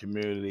American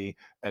community.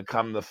 And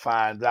come to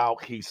find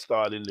out, he's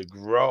starting to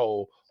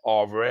grow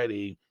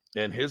already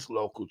in his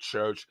local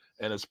church,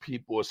 and his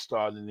people are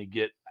starting to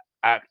get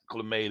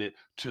acclimated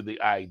to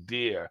the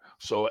idea.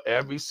 So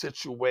every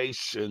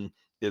situation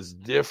is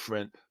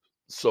different.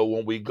 So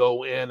when we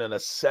go in and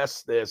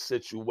assess their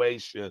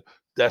situation,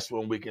 that's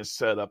when we can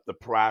set up the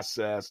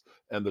process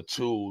and the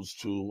tools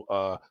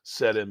to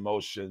set in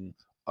motion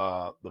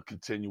the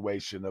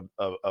continuation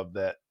of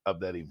that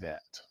event.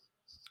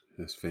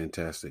 That's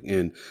fantastic.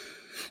 And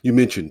you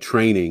mentioned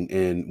training,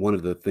 and one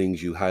of the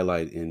things you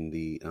highlight in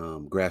the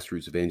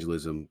grassroots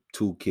evangelism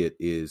toolkit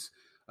is,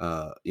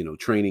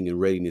 training and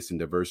readiness and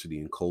diversity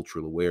and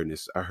cultural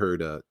awareness. I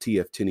heard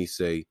T.F. Tenney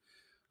say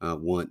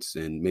once,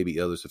 and maybe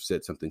others have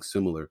said something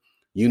similar: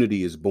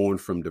 unity is born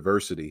from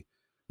diversity,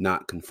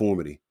 not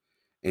conformity.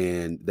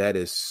 And that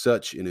is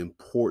such an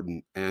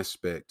important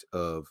aspect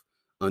of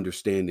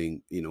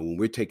understanding, when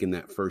we're taking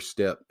that first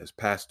step as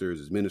pastors,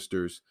 as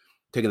ministers,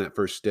 taking that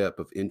first step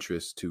of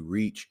interest to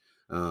reach,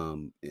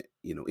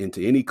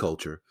 into any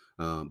culture,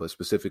 but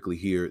specifically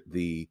here,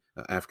 the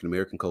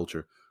African-American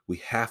culture, we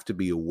have to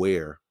be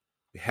aware.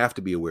 We have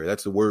to be aware.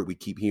 That's the word we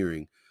keep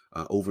hearing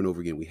over and over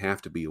again. We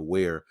have to be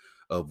aware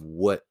of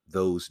what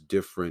those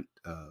different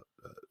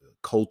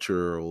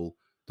cultural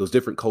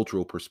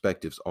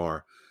perspectives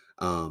are.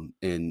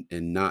 And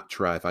not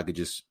try, if I could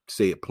just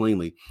say it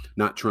plainly,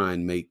 not try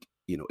and make,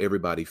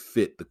 everybody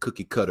fit the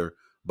cookie cutter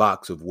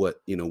box of what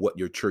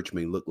your church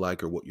may look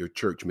like or what your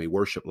church may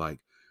worship like,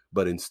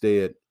 but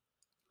instead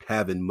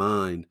have in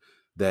mind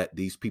that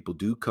these people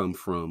do come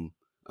from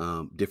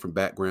different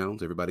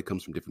backgrounds. Everybody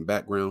comes from different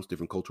backgrounds,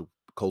 different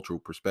cultural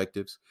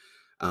perspectives,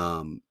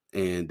 and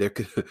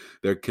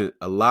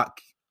a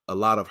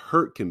lot of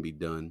hurt can be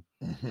done.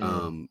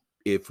 Mm-hmm.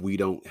 If we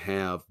don't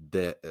have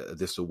that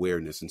this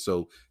awareness. And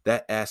so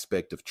that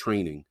aspect of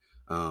training,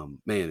 man,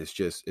 it's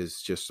just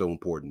so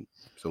important.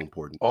 So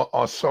important.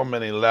 On so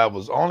many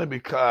levels, only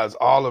because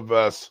all of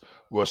us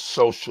were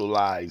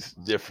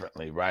socialized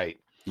differently, right?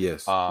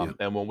 Yes. Yeah.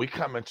 And when we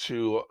come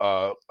into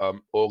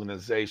an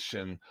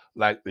organization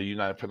like the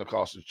United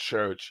Pentecostal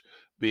Church,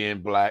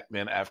 being Black,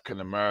 being African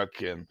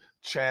American,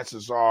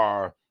 chances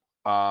are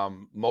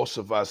most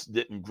of us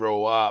didn't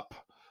grow up,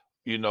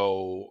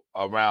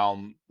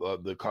 around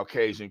the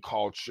Caucasian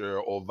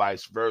culture or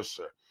vice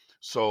versa.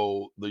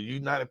 So the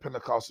United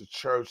Pentecostal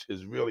Church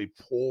is really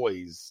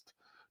poised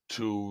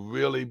to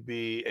really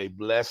be a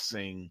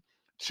blessing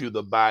to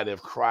the body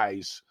of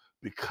Christ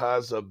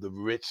because of the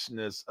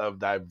richness of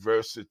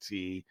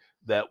diversity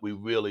that we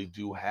really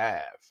do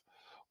have.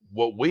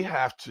 What we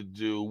have to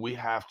do, we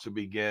have to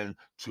begin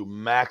to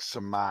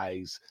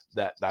maximize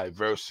that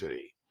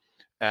diversity.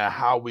 And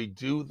how we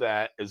do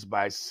that is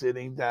by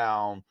sitting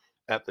down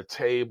at the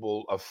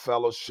table of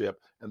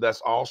fellowship. And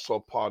that's also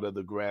part of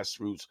the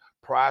grassroots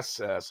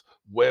process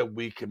where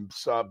we can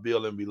start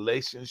building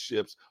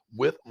relationships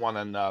with one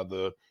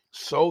another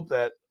so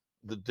that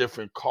the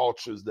different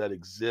cultures that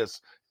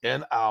exist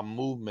in our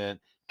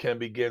movement can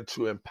begin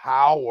to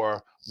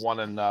empower one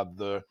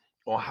another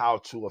on how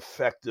to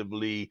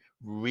effectively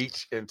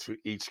reach into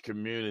each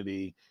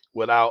community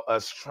without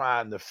us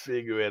trying to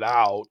figure it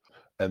out.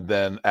 And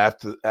then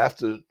after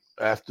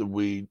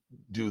we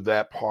do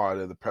that part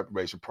of the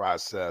preparation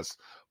process,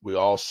 we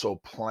also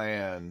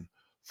plan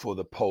for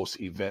the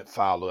post-event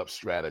follow-up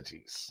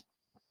strategies,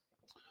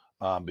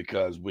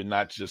 because we're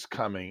not just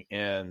coming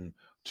in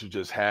to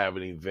just have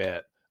an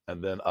event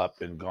and then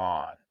up and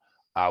gone.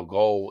 Our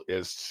goal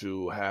is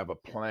to have a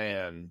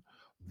plan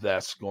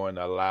that's going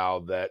to allow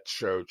that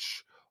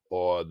church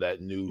or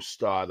that new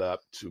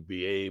startup to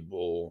be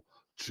able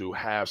to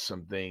have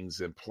some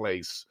things in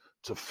place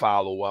to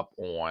follow up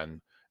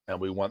on. And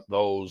we want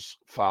those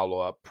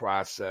follow-up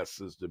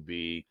processes to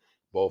be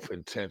both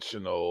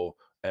intentional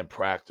and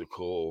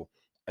practical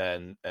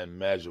and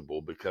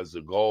measurable, because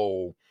the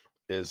goal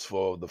is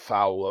for the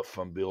follow-up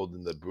from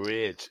building the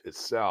bridge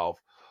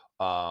itself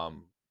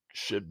um,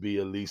 should be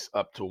at least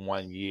up to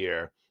 1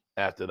 year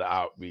after the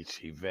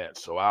outreach event.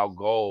 So our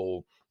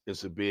goal is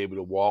to be able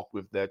to walk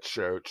with that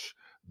church,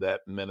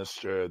 that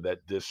minister,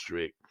 that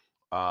district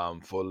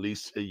for at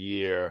least a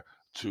year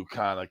to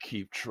kind of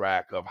keep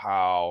track of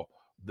how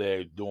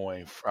they're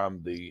doing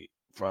from the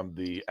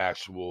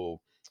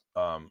actual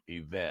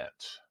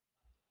event.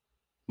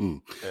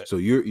 Mm. Uh, So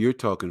you're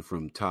talking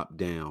from top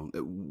down.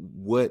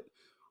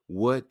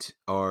 What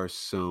are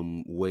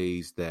some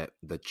ways that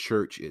the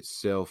church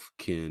itself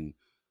can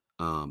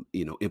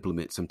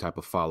implement some type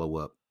of follow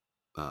up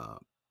uh,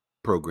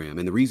 program?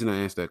 And the reason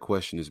I asked that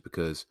question is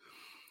because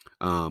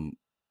um,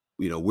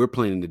 we're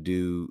planning to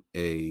do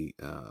a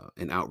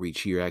an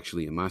outreach here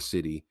actually in my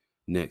city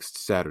next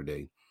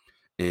Saturday.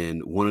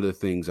 And one of the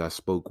things I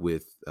spoke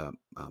with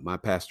my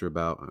pastor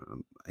about,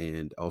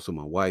 and also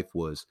my wife,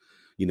 was,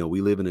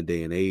 we live in a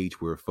day and age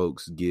where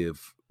folks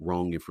give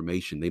wrong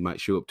information. They might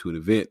show up to an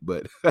event,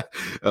 but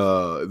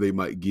they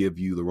might give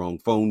you the wrong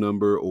phone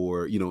number,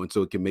 or and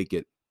so it can make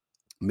it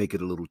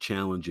a little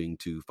challenging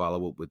to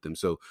follow up with them.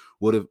 So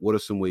what are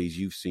some ways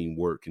you've seen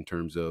work in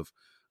terms of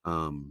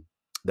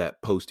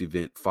that post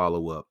event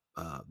follow up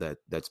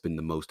that's been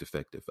the most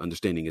effective?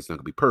 Understanding it's not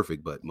going to be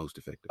perfect, but most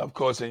effective. of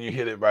course, and you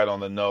hit it right on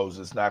the nose.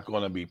 It's not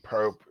going to be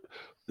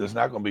It's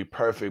not going to be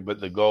perfect, but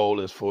the goal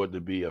is for it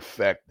to be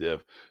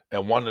effective.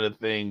 And one of the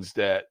things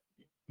that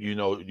you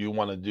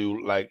want to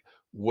do, like,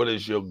 what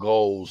is your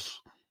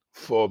goals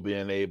for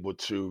being able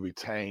to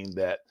retain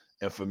that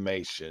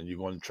information? You're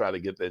going to try to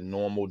get that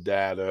normal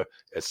data,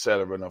 et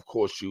cetera. And of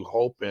course, you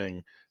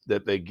hoping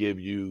that they give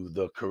you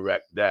the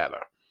correct data.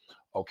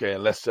 Okay,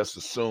 and let's just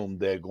assume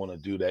they're going to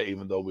do that,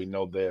 even though we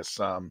know there's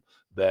some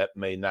that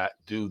may not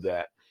do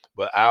that.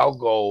 But our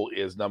goal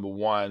is, number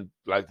one,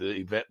 like the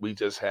event we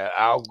just had,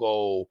 our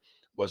goal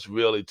was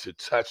really to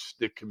touch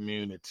the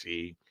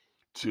community,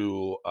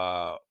 to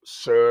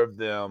serve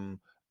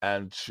them,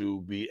 and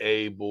to be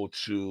able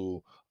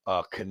to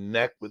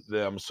connect with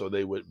them so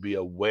they would be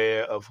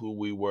aware of who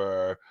we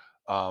were.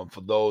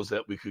 For those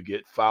that we could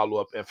get follow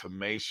up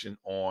information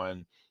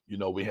on,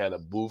 we had a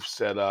booth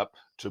set up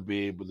to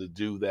be able to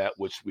do that,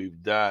 which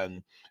we've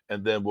done.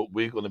 And then what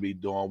we're going to be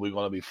doing, we're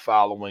going to be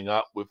following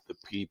up with the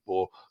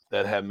people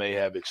that may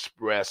have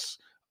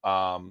expressed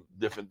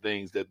different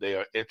things that they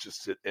are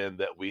interested in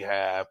that we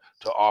have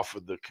to offer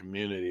the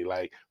community.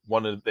 Like,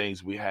 one of the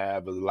things we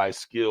have is life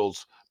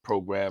skills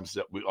programs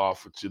that we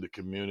offer to the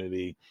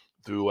community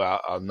through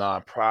our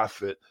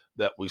nonprofit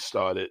that we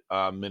started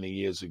many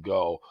years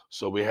ago.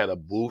 So we had a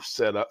booth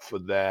set up for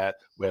that.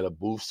 We had a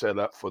booth set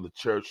up for the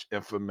church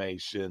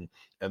information.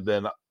 And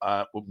then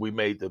we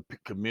made the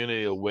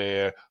community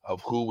aware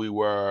of who we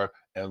were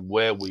and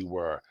where we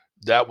were.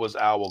 That was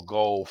our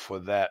goal for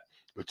that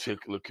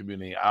particular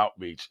community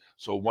outreach.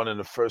 So one of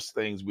the first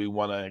things we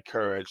want to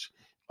encourage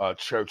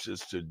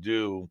churches to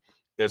do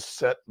is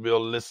set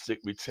realistic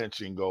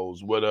retention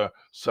goals. What are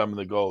some of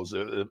the goals?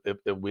 If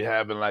we're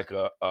having like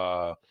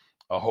a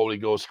Holy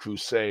Ghost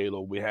crusade,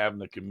 or we're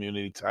having a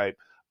community type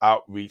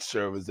outreach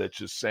service that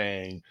you're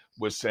saying,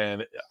 we're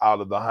saying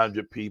out of the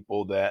 100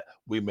 people that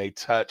we may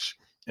touch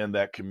in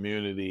that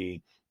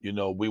community,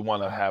 we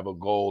want to have a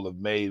goal of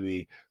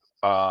maybe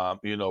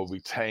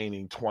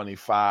retaining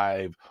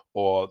 25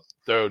 or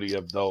 30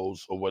 of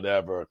those or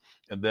whatever.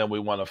 And then we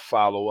want to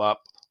follow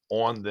up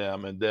on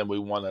them. And then we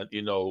want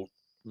to,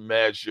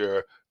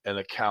 measure and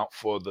account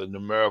for the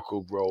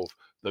numerical growth,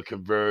 the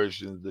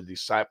conversions, the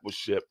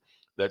discipleship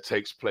that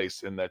takes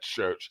place in that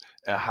church.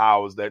 And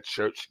how is that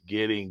church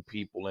getting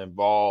people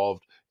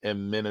involved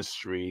in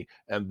ministry,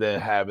 and then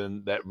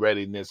having that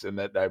readiness and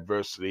that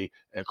diversity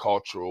and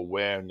cultural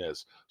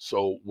awareness.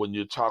 So when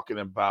you're talking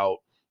about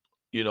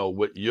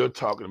what you're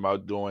talking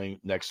about doing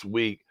next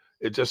week,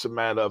 it's just a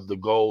matter of the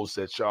goals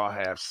that y'all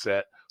have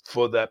set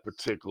for that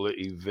particular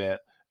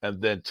event,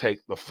 and then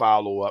take the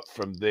follow up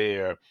from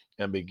there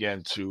and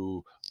begin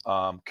to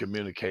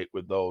communicate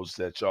with those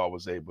that y'all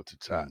was able to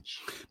Mm. touch.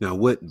 Now,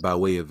 by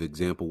way of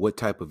example, what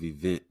type of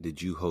event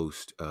did you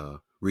host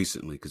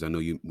recently? Because I know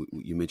you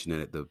mentioned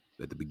that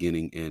at the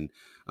beginning and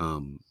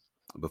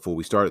before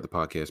we started the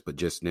podcast, but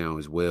just now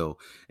as well.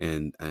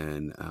 And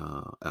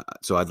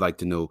so I'd like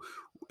to know,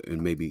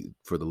 and maybe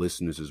for the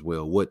listeners as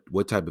well,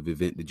 what type of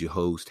event did you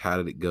host? How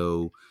did it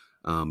go?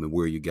 And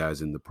where are you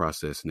guys in the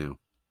process now?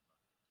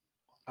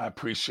 I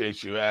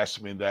appreciate you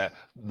asking me that.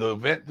 The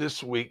event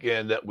this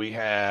weekend that we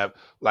have,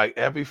 like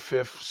every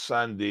fifth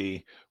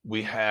Sunday,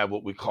 we have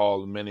what we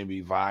call a mini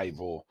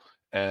revival.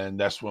 And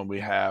that's when we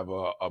have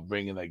a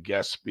bringing a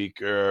guest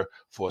speaker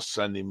for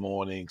Sunday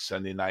morning,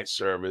 Sunday night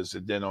service.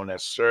 And then on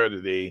that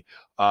Saturday,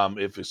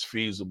 if it's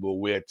feasible,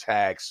 we'll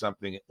tag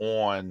something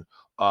on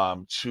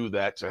to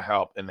that to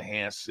help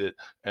enhance it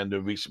and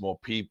to reach more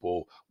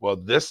people. Well,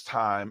 this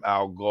time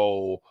our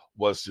goal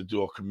was to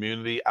do a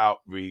community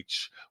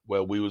outreach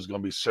where we was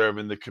going to be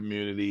serving the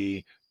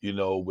community,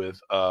 with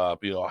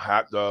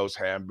hot dogs,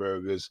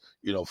 hamburgers,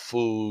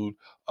 food,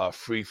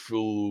 free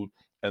food.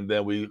 And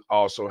then we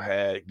also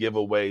had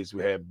giveaways.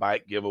 We had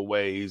bike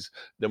giveaways.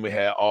 Then we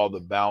had all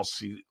the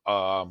bouncy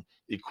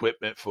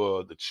equipment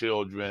for the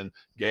children,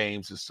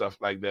 games and stuff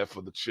like that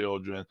for the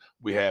children.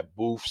 We had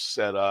booths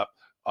set up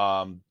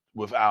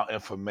with our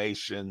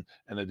information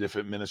and the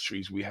different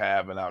ministries we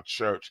have in our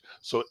church.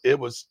 So it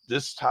was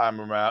this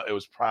time around, it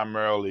was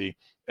primarily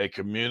a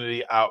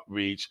community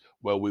outreach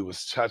where we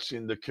was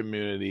touching the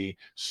community,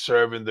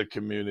 serving the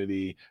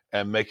community,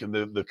 and making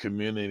the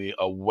community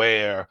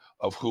aware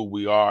of who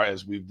we are,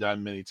 as we've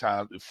done many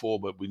times before,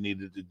 but we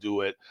needed to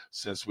do it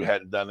since we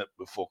hadn't done it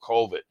before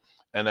COVID.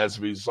 And as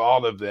a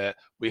result of that,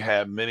 we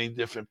had many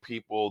different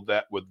people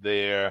that were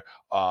there,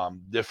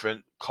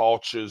 different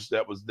cultures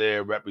that was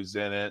there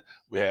represented.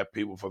 We had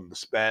people from the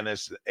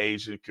Spanish, the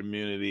Asian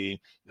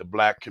community, the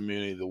Black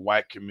community, the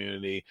white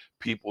community,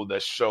 people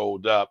that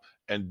showed up.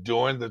 And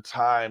during the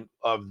time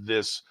of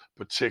this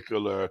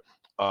particular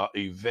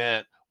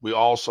event, we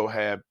also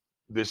had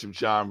Bishop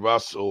John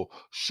Russell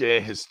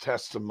share his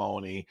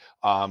testimony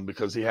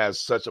because he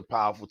has such a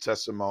powerful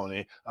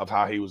testimony of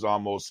how he was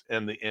almost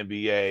in the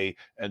NBA,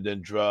 and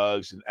then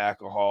drugs and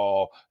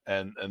alcohol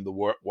and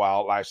the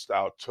wild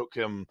lifestyle took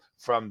him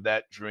from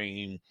that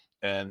dream,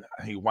 and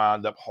he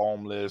wound up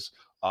homeless,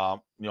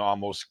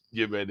 almost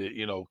get ready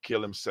to,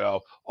 kill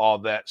himself, all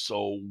that.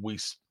 So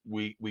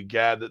we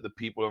gathered the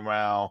people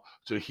around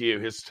to hear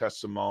his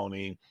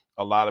testimony.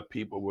 A lot of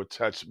people were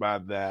touched by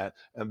that,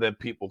 and then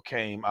people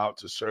came out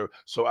to serve.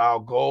 So our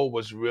goal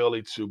was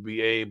really to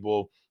be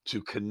able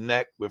to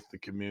connect with the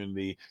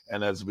community,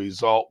 and as a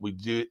result, we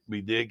did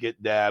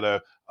get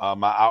data.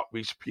 My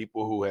outreach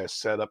people who had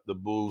set up the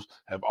booths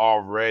have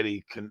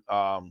already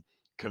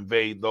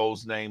conveyed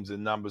those names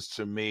and numbers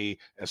to me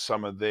and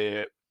some of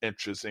their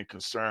interests and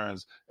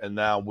concerns, and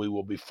now we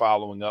will be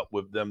following up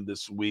with them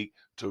this week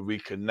to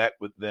reconnect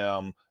with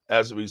them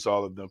as a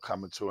result of them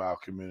coming to our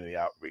community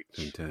outreach.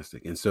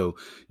 Fantastic. And so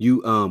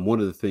you, one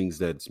of the things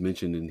that's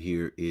mentioned in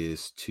here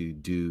is to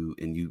do,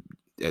 and you,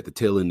 at the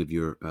tail end of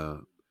your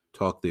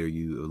talk there,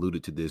 you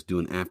alluded to this, do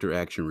an after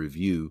action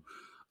review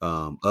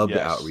of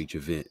the outreach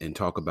event and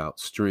talk about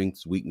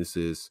strengths,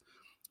 weaknesses,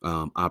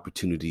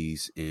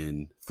 opportunities,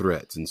 and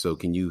threats. And so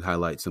can you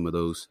highlight some of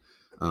those?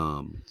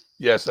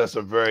 Yes, that's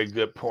a very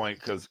good point,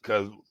 because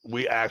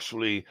we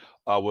actually,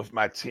 with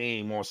my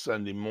team on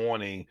Sunday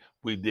morning,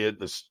 we did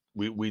this.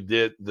 We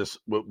did this,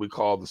 what we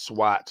call the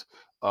SWOT,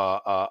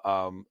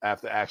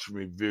 after action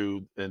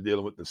review, and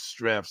dealing with the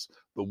strengths,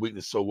 the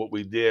weakness. So what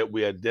we did,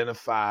 we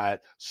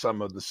identified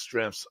some of the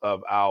strengths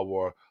of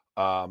our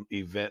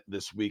event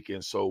this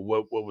weekend. So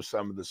what were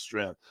some of the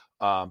strengths?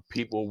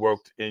 People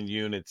worked in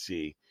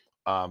unity.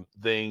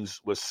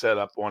 Things were set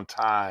up on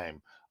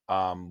time.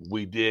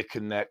 We did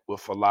connect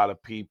with a lot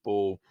of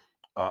people,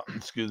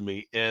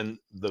 in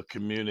the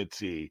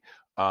community.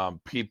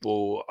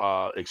 People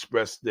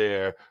expressed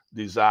their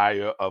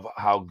desire of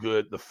how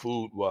good the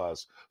food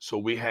was. So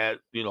we had,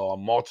 a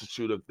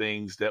multitude of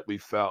things that we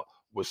felt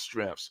were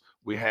strengths.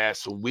 We had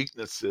some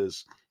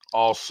weaknesses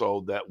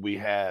also that we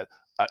had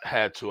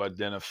to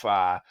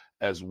identify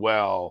as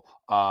well.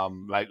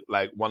 Like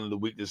one of the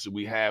weaknesses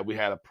we had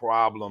a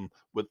problem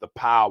with the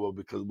power,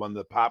 because one of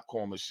the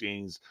popcorn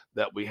machines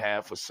that we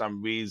had, for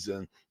some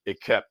reason,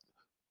 it kept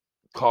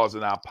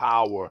causing our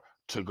power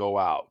to go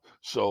out.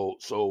 So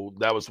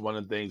that was one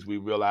of the things we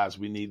realized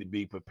we need to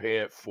be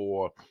prepared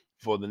for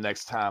the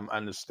next time,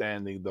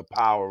 understanding the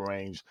power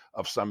range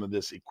of some of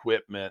this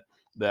equipment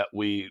that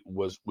we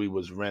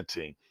was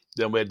renting.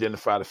 Then we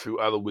identified a few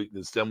other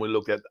weaknesses. Then we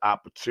looked at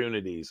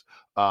opportunities.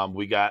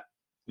 We got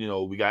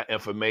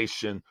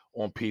information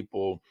on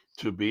people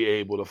to be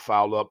able to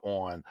follow up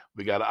on.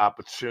 We got an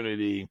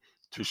opportunity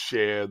to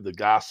share the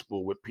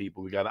gospel with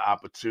people. We got an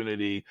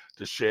opportunity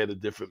to share the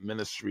different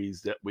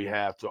ministries that we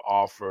have to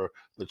offer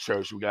the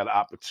church. We got an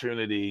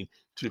opportunity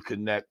to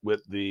connect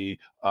with the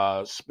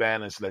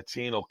Spanish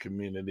Latino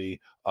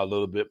community a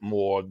little bit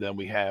more than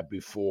we had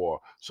before.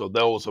 So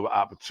those are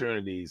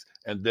opportunities.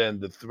 And then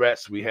the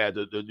threats we had,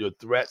 your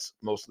threats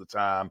most of the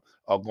time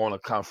are going to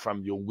come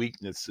from your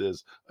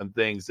weaknesses and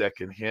things that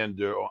can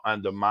hinder or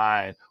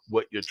undermine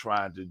what you're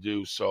trying to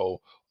do. So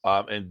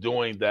in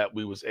doing that,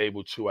 we was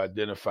able to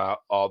identify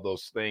all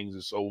those things.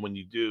 And so when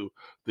you do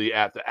the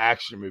after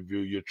action review,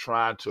 you're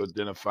trying to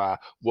identify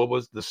what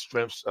was the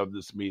strengths of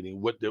this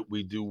meeting, what did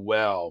we do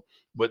well,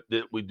 what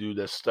did we do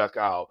that stuck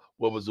out,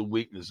 what was the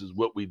weaknesses,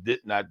 what we did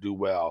not do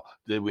well,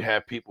 did we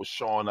have people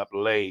showing up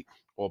late,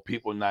 or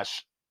people not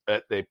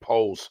at their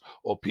posts,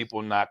 or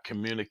people not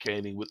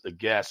communicating with the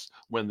guests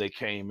when they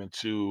came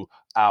into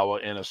our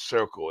inner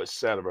circle,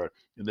 etc.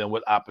 And then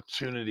what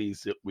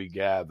opportunities that we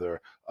gather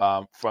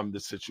from the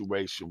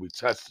situation. We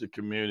touched the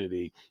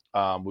community.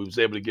 We was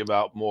able to give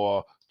out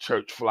more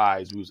church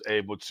flyers. We was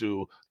able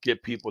to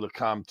get people to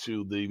come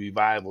to the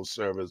revival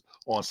service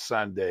on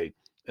Sunday.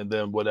 And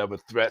then whatever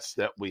threats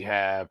that we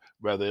have,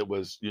 whether it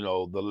was,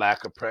 the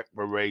lack of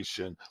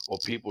preparation or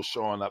people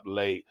showing up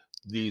late,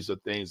 these are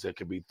things that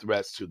can be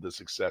threats to the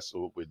success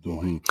of what we're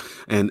doing.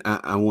 And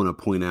I want to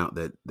point out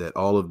that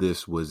all of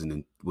this was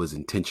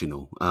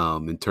intentional,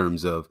 in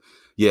terms of,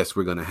 yes,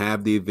 we're going to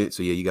have the event.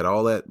 So yeah, you got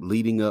all that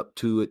leading up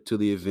to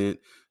the event,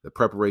 the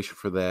preparation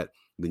for that.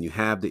 Then you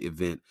have the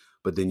event,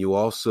 but then you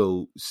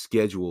also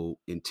schedule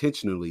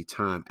intentionally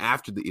time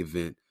after the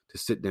event to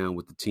sit down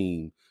with the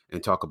team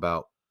and talk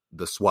about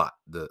the SWOT,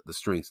 the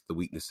strengths, the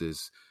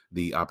weaknesses,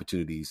 the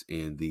opportunities,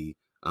 and the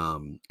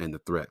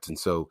threats. And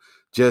so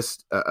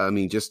just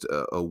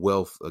a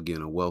wealth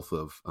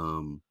of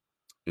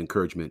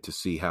encouragement to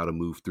see how to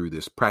move through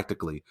this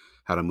practically,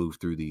 how to move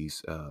through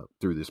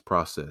through this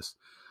process.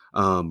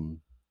 Can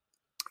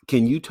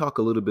you talk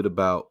a little bit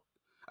about,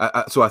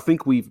 so I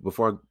think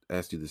before I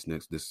ask you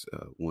this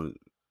one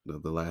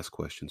of the last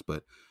questions,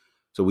 but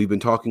so we've been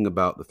talking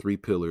about the three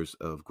pillars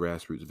of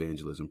grassroots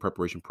evangelism: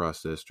 preparation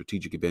process,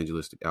 strategic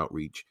evangelistic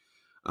outreach,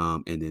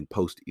 and then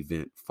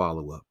post-event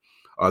follow-up.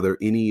 Are there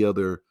any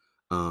other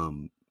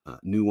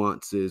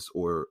nuances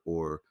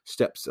or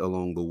steps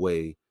along the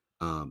way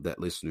that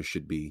listeners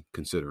should be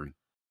considering?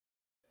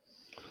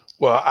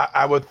 Well,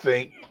 I would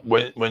think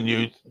when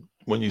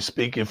you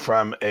speaking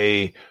from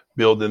a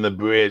building the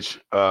bridge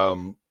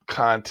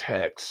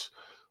context,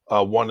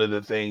 one of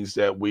the things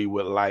that we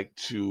would like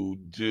to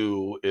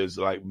do is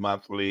like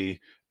monthly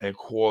and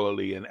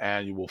quarterly and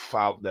annual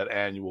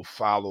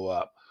follow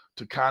up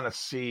to kind of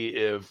see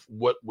if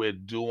what we're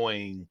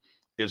doing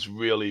is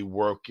really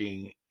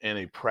working in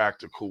a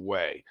practical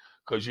way.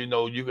 Because you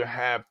can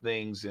have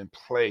things in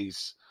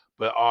place,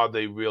 but are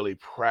they really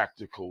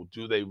practical?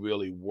 Do they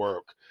really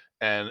work?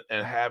 And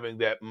having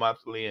that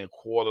monthly and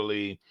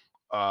quarterly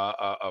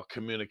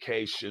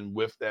communication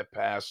with that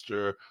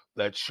pastor,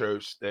 that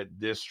church, that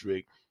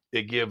district,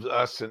 it gives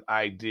us an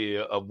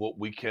idea of what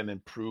we can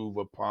improve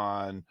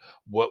upon,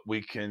 what we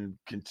can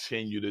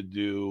continue to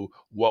do,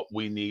 what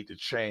we need to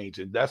change,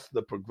 and that's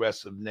the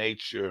progressive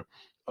nature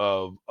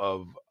of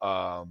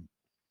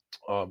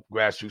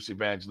grassroots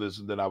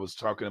evangelism that I was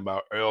talking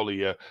about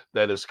earlier,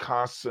 that is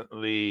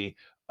constantly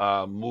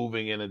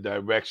moving in a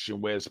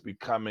direction where it's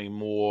becoming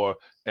more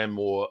and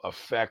more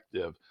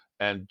effective,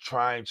 and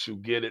trying to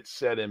get it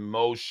set in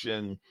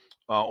motion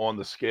on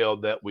the scale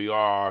that we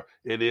are.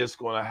 It is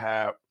going to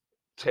have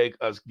take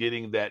us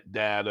getting that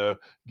data,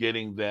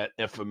 getting that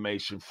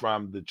information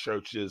from the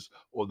churches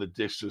or the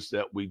districts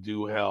that we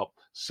do help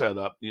set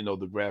up, the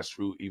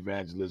grassroots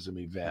evangelism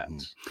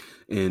event.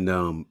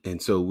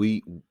 And so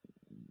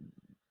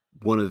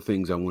one of the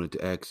things I wanted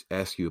to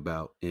ask you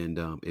about, and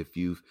if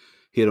you've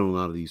hit on a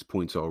lot of these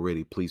points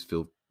already, please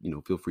feel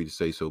free to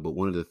say so. But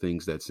one of the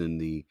things that's in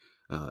the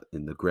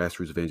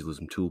grassroots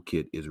evangelism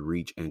toolkit is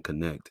reach and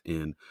connect,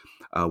 and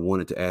I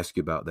wanted to ask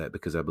you about that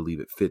because I believe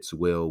it fits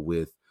well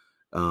with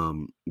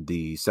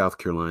the South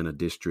Carolina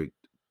District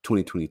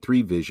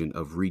 2023 vision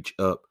of reach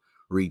up,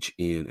 reach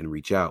in, and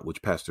reach out,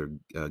 which Pastor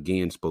Bishop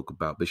Gann spoke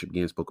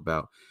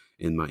about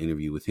in my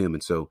interview with him.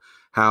 And so,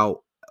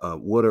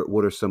 what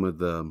are some of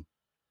the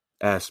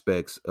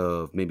aspects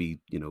of maybe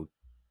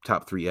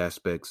top three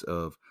aspects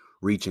of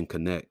reach and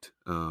connect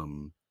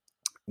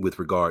with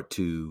regard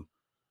to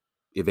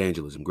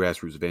evangelism,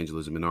 grassroots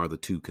evangelism, and are the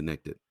two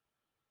connected?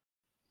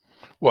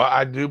 Well,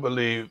 I do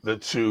believe the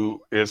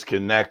two is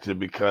connected,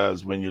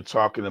 because when you're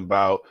talking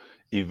about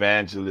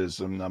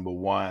evangelism, number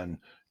one,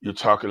 you're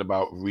talking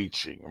about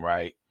reaching,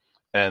 right?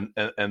 And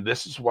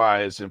this is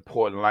why it's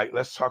important. Like,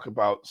 let's talk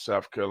about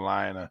South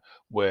Carolina,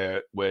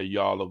 where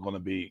y'all are going to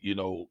be,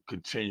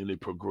 continually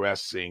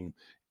progressing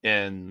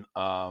in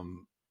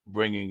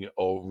bringing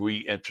or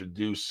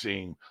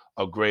reintroducing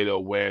a greater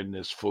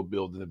awareness for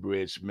Building the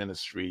Bridge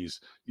ministries,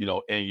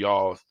 in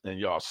y'all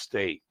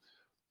state.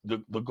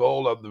 The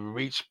goal of the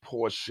reach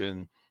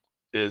portion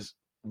is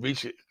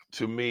reach,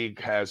 to me,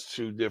 has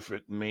two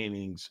different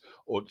meanings,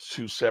 or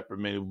two separate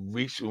meanings.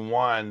 Reach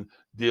one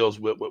deals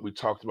with what we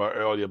talked about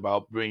earlier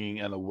about bringing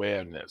an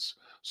awareness.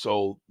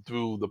 So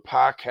through the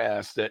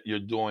podcast that you're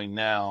doing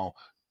now,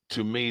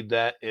 to me,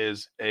 that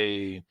is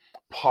a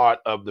part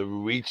of the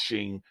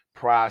reaching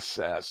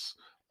process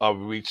of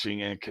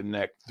reaching and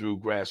connect through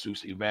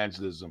grassroots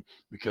evangelism,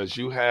 because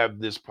you have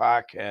this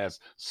podcast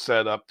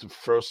set up to,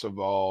 first of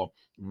all,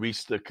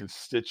 reach the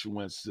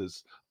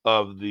constituencies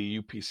of the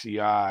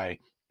UPCI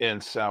in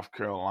South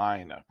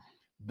Carolina.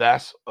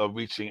 That's a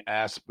reaching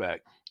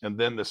aspect. And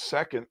then the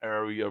second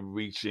area of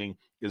reaching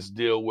is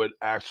deal with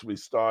actually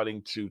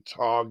starting to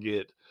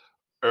target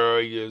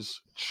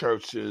areas,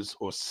 churches,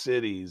 or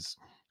cities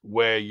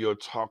where you're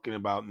talking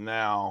about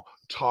now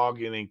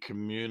targeting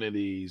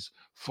communities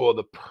for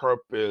the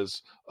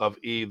purpose of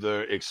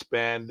either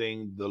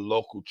expanding the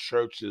local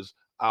churches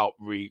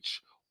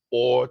outreach,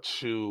 or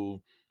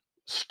to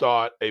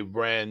start a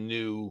brand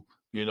new,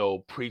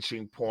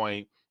 preaching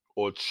point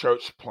or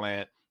church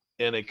plant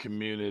in a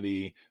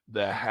community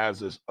that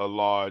has a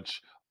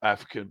large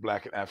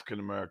Black and African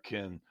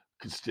American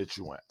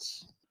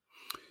constituents.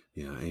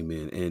 Yeah,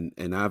 amen.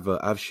 And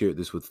I've shared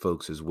this with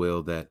folks as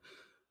well, that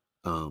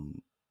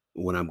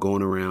when I'm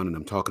going around and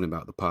I'm talking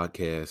about the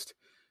podcast,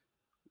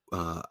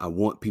 I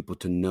want people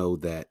to know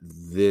that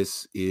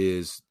this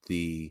is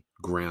the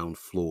ground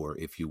floor,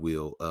 if you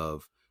will,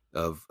 of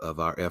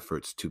our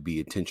efforts to be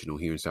intentional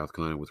here in South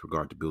Carolina with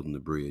regard to building the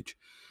bridge.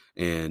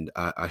 And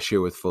I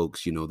share with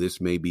folks,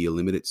 this may be a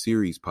limited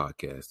series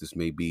podcast. This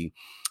may be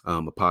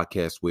a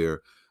podcast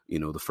where,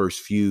 the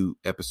first few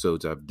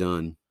episodes I've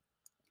done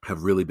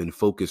have really been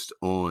focused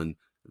on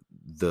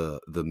the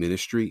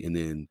ministry, and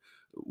then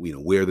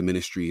where the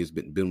ministry has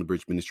been, building the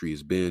bridge ministry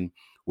has been,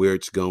 where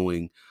it's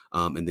going,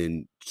 and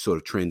then sort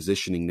of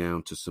transitioning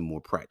now to some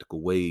more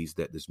practical ways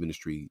that this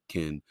ministry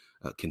can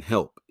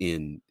help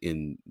in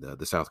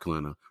the South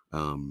Carolina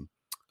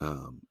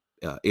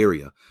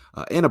area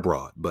and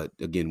abroad. But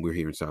again, we're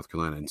here in South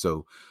Carolina, and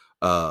so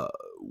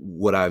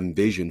what I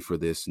envision for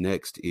this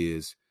next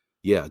is,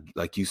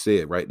 like you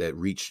said, right, that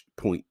reach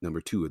point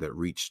number 2, or that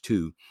reach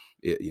 2,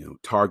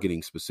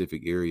 targeting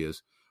specific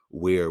areas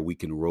where we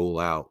can roll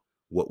out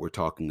what we're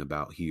talking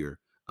about here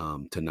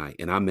tonight.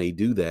 And I may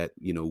do that,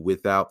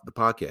 without the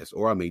podcast,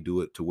 or I may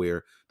do it to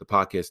where the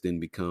podcast then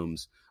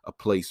becomes a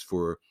place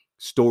for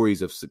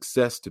stories of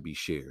success to be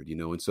shared,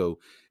 and so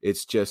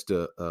it's just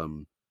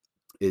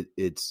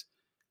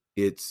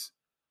it's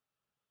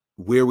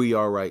where we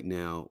are right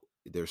now.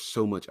 There's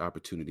so much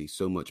opportunity,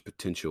 so much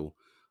potential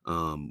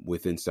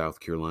within South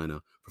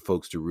Carolina for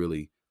folks to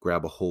really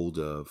grab a hold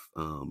of,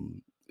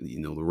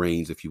 the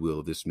reins, if you will,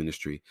 of this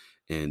ministry,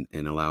 and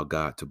allow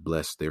God to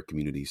bless their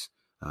communities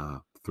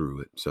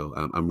through it. So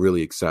I'm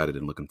really excited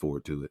and looking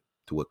forward to it,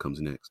 to what comes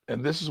next.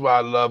 And this is what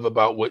I love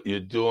about what you're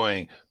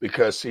doing,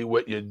 because see,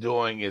 what you're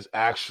doing is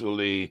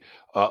actually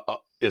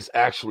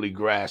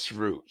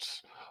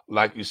grassroots.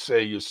 Like you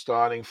say, you're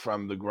starting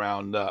from the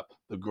ground up,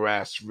 the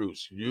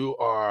grassroots. You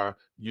are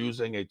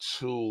using a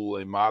tool,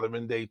 a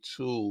modern day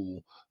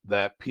tool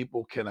that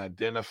people can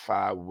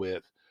identify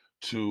with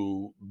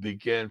to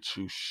begin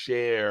to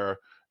share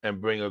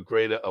and bring a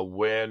greater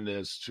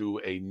awareness to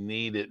a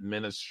needed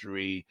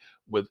ministry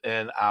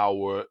within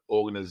our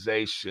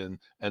organization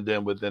and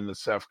then within the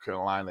South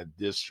Carolina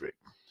district.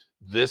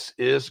 This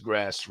is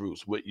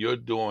grassroots. What you're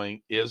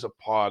doing is a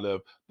part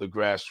of the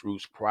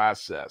grassroots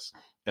process,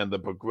 and the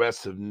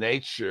progressive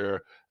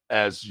nature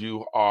as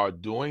you are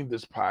doing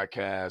this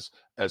podcast,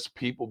 as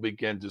people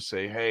begin to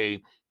say,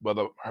 hey,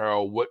 Brother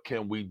Harold, what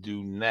can we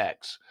do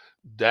next?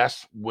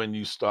 That's when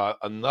you start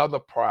another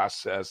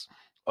process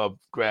of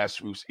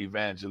grassroots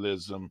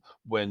evangelism,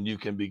 when you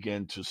can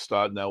begin to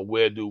start. Now,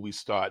 where do we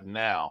start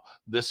now?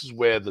 This is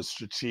where the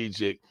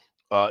strategic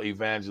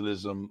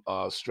evangelism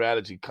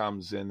strategy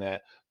comes in,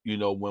 that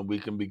when we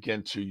can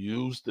begin to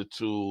use the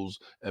tools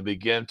and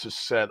begin to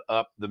set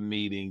up the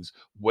meetings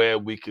where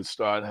we can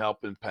start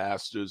helping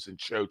pastors and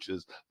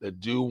churches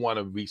that do want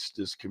to reach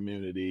this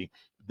community.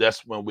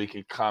 That's when we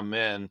can come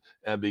in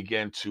and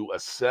begin to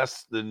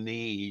assess the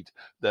need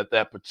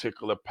that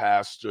particular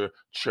pastor,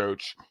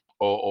 church,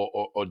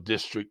 or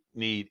district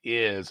need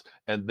is,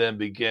 and then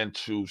begin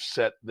to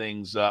set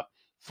things up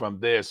from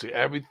there. So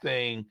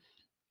everything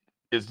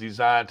is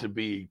designed to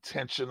be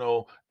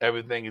intentional.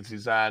 Everything is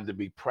designed to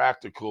be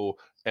practical,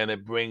 and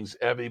it brings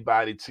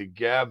everybody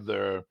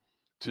together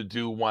to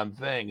do one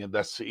thing, and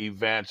that's to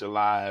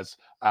evangelize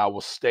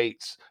our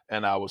states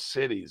and our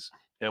cities.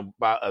 And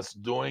by us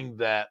doing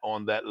that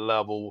on that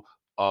level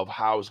of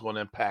how it's going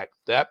to impact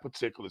that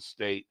particular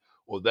state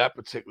or that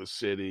particular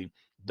city,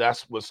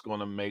 that's what's going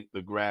to make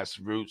the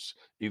grassroots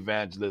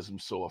evangelism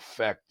so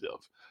effective.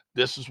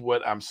 This is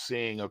what I'm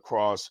seeing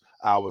across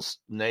our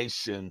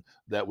nation,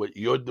 that what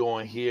you're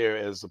doing here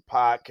as a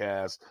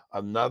podcast,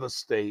 another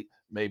state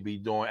may be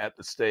doing at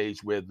the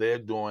stage where they're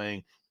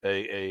doing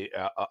a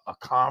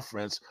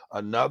conference.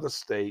 Another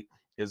state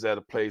is at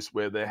a place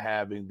where they're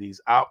having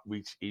these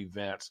outreach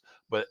events,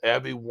 but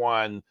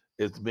everyone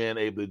is being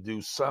able to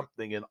do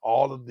something, and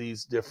all of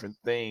these different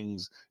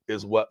things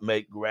is what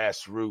make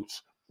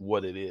grassroots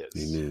what it is.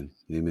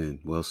 Amen.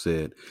 Well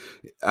said.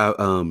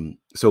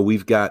 So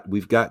we've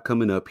got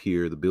coming up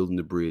here the Building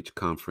the Bridge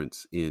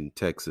conference in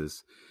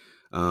Texas.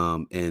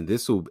 And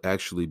this will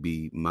actually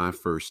be my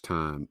first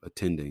time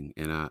attending.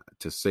 And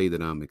to say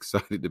that I'm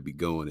excited to be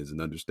going is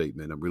an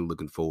understatement. I'm really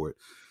looking forward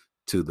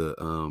to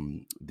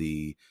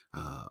the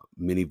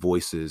many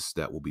voices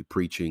that will be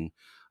preaching,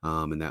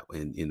 and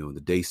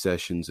the day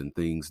sessions and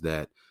things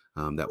that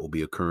will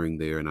be occurring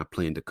there. And I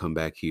plan to come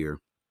back here.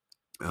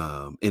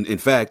 And in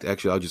fact,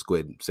 actually, I'll just go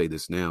ahead and say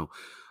this now.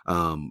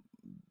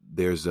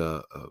 There's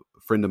a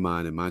friend of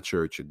mine in my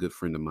church, a good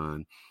friend of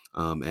mine.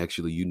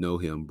 Actually,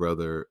 him,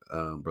 brother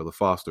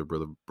Foster,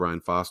 brother Brian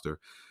Foster.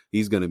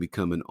 He's going to be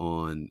coming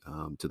on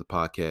to the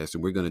podcast,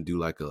 and we're going to do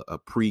like a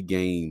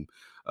pre-game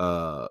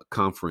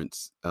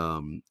conference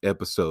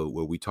episode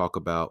where we talk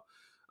about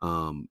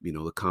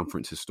the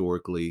conference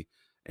historically,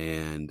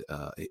 and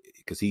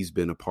because he's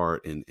been a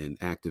part and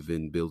active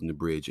in Building the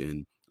Bridge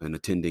and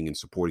attending and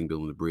supporting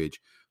Building the Bridge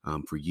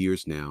for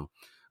years now.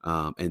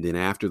 And then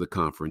after the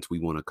conference, we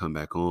want to come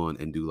back on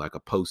and do like a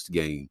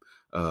post-game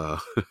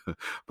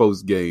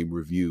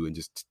review, and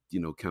just,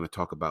 kind of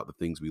talk about the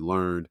things we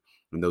learned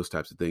and those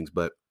types of things.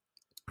 But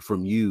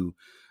from you,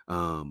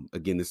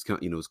 Again, this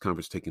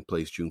conference taking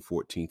place June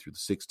 14th through the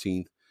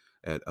 16th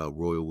at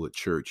Royalwood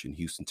Church in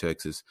Houston,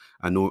 Texas.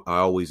 I know I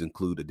always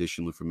include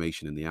additional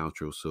information in the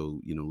outro,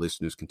 so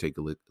listeners can take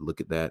a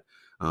look at that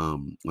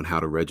on how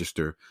to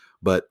register.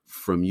 But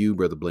from you,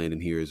 Brother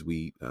Blandon, here as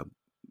we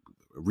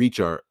reach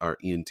our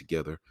end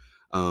together,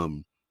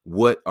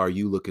 what are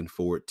you looking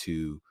forward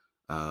to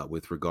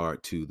with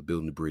regard to the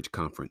Building the Bridge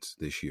conference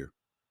this year?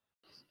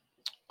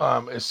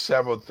 It's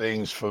several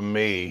things for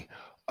me.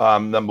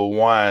 Number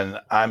one,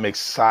 I'm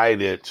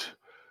excited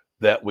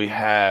that we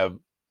have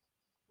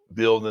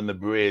Building the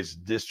Bridge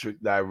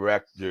district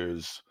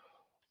directors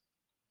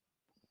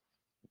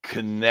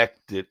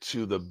connected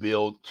to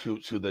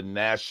the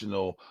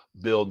national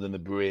Building the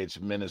Bridge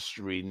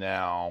ministry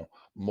now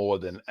more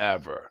than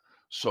ever.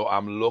 So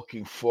I'm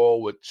looking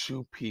forward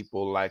to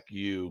people like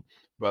you,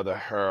 Brother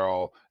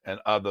Harold, and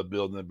other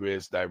Building the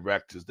Bridge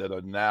directors that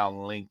are now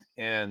linked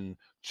in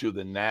to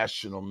the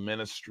national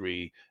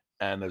ministry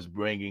and is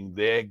bringing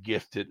their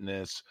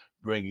giftedness,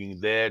 bringing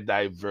their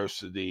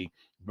diversity,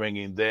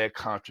 bringing their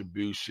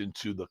contribution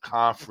to the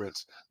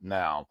conference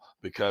now.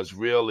 Because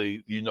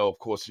really, of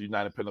course, the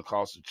United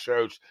Pentecostal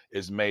Church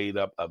is made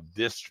up of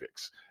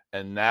districts.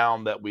 And now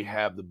that we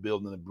have the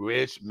Building the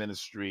Bridge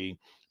ministry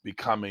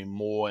becoming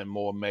more and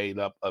more made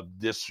up of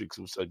districts,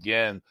 which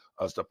again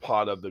is the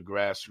part of the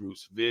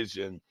grassroots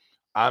vision,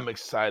 I'm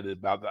excited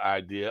about the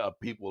idea of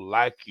people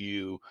like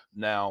you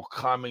now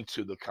coming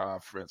to the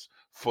conference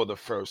for the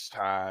first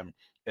time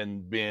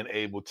and being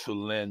able to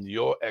lend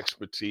your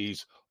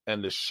expertise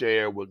and to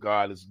share what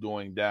God is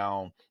doing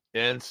down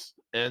in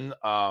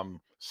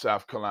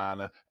South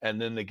Carolina, and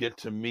then to get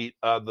to meet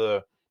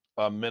other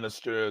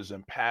ministers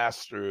and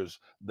pastors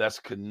that's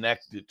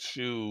connected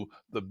to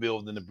the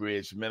Building the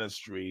Bridge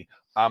ministry.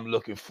 I'm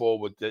looking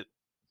forward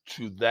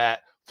to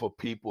that for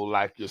people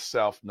like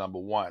yourself, number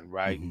one,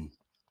 right? Mm-hmm.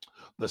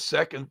 The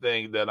second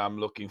thing that I'm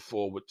looking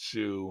forward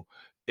to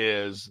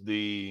is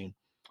the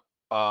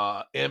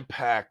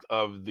impact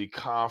of the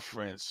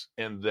conference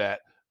in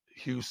that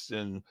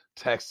Houston,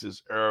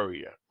 Texas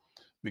area,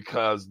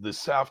 because the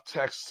South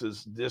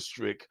Texas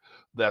district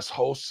that's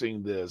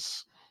hosting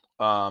this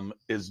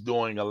is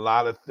doing a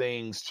lot of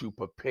things to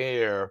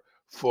prepare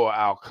for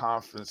our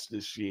conference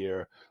this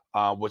year,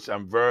 which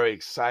I'm very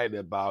excited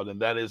about.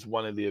 And that is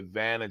one of the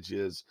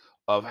advantages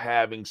of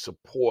having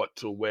support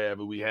to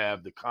wherever we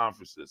have the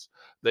conferences.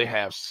 They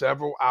have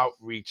several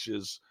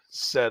outreaches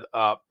set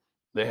up.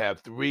 They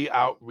have 3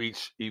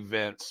 outreach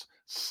events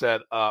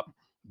set up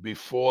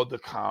before the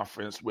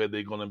conference where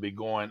they're going to be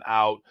going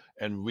out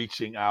and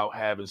reaching out,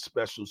 having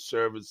special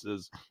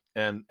services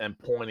and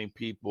pointing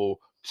people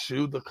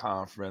to the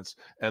conference.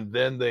 And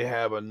then they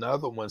have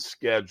another one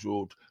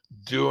scheduled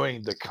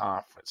during the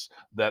conference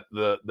that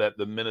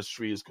the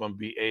ministry is going to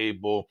be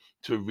able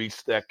to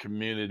reach that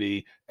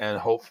community and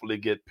hopefully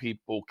get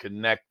people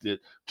connected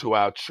to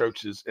our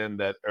churches in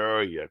that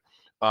area.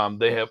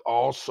 They have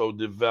also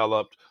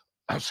developed,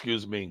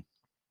 excuse me,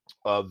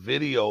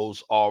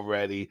 videos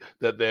already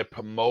that they're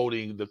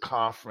promoting the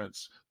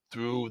conference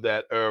through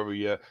that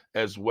area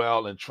as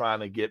well, and trying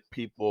to get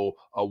people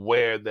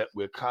aware that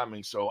we're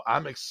coming. So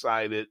I'm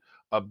excited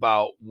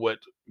about what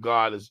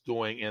God is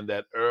doing in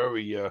that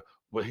area,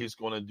 what he's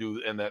going to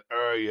do in that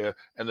area.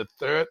 And the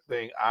third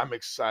thing I'm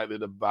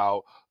excited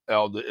about,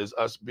 Elder, is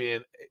us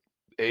being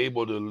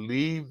able to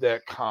leave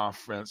that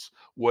conference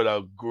with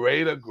a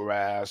greater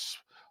grasp,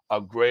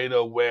 a greater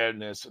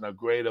awareness, and a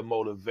greater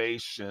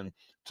motivation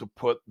to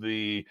put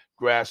the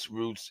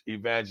grassroots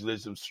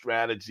evangelism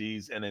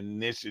strategies and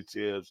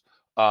initiatives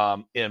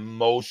in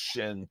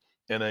motion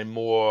in a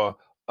more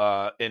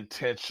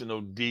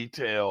intentional,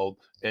 detailed,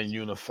 and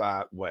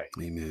unified way.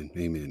 Amen.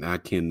 Amen. I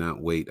cannot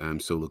wait.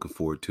 I'm so looking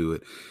forward to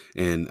it.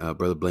 And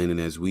Brother Blandon,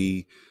 as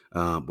we,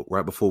 but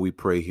right before we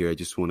pray here, I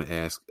just want to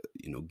ask,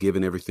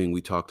 given everything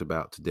we talked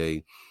about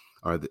today,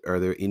 are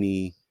there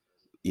any,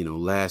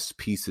 last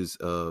pieces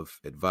of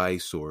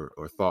advice or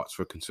thoughts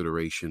for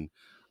consideration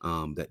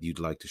that you'd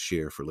like to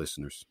share for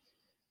listeners?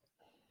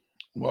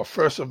 Well,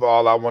 first of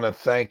all, I want to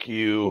thank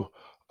you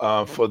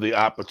for the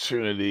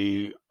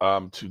opportunity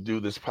to do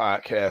this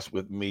podcast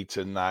with me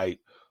tonight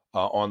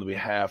on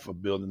behalf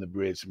of Building the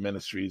Bridge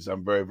Ministries.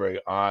 I'm very, very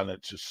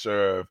honored to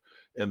serve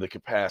in the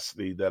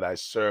capacity that I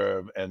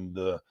serve and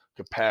the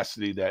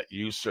capacity that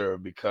you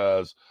serve,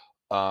 because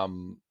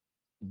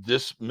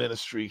this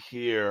ministry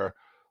here,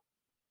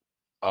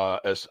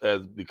 as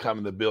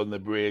becoming the Building the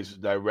Bridge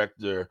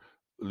Director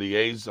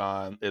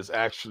Liaison, is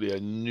actually a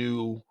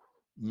new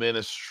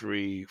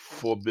ministry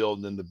for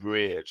Building the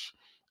Bridge.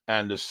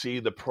 And to see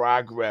the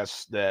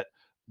progress that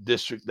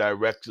district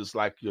directors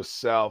like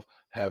yourself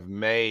have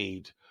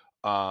made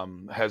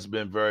has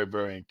been very,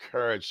 very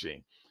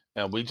encouraging.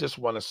 And we just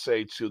want to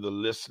say to the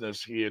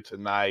listeners here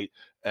tonight,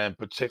 and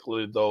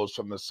particularly those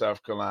from the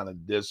South Carolina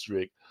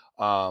district,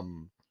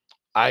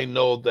 I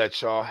know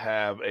that y'all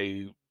have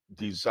a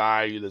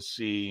desire to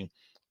see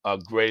a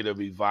greater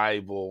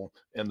revival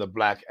in the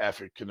Black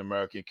African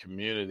American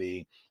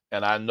community.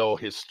 And I know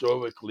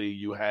historically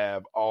you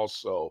have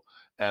also.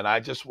 And I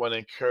just want to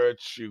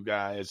encourage you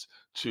guys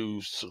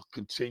to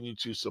continue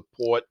to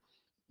support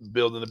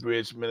Building the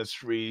Bridge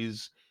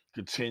Ministries,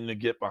 continue to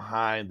get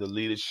behind the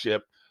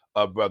leadership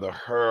of Brother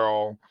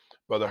Hurl.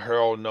 Brother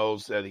Hurl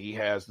knows that he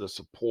has the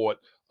support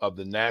of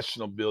the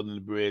National Building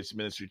the Bridge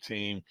Ministry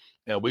team.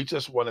 And we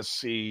just want to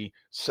see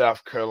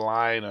South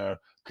Carolina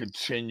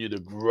continue to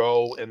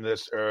grow in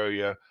this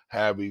area,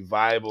 have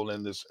revival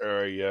in this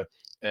area.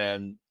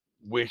 And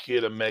we're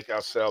here to make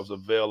ourselves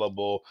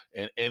available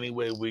in any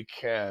way we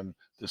can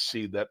to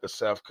see that the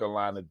South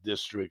Carolina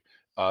district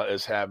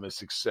is having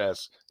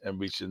success and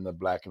reaching the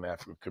Black and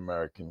African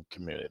American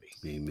community.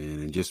 Amen.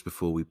 And just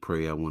before we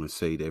pray, I want to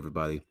say to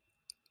everybody,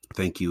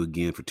 thank you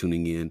again for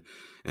tuning in.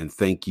 And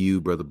thank you,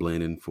 Brother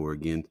Blandon, for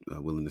again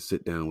willing to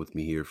sit down with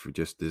me here for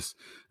just this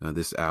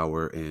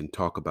hour and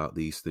talk about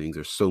these things.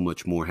 There's so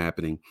much more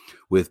happening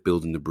with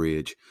Building the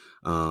Bridge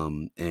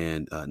and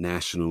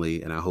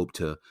nationally. And I hope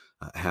to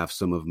have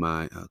some of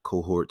my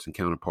cohorts and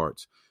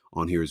counterparts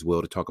on here as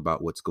well to talk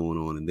about what's going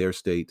on in their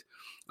state.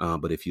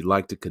 But if you'd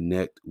like to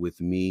connect with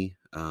me,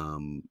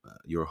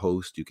 your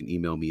host, you can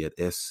email me at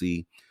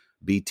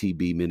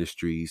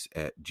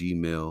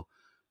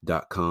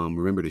scbtbministries@gmail.com.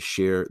 Remember to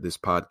share this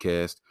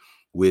podcast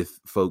with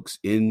folks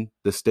in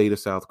the state of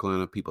South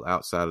Carolina, people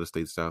outside of the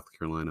state of South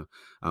Carolina.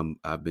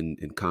 I've been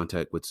in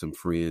contact with some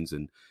friends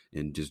and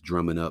just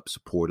drumming up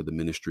support of the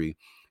ministry.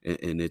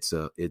 And it's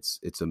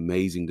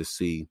amazing to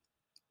see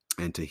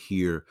and to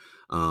hear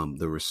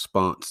the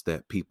response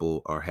that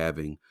people are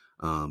having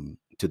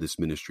to this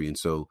ministry. And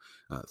so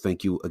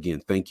thank you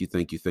again. Thank you,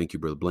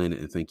 Brother Blandon.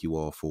 And thank you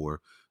all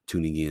for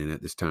tuning in. And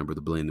at this time,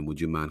 Brother Blandon,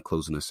 would you mind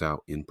closing us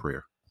out in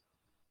prayer?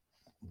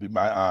 Be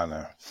my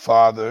honor.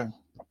 Father,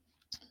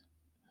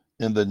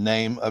 in the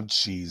name of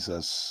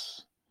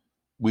Jesus,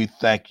 we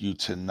thank you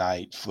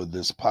tonight for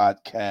this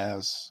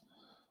podcast.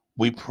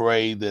 We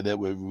pray that it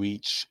would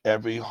reach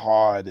every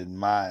heart and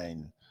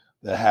mind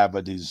that have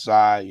a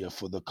desire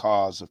for the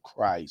cause of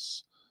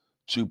Christ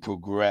to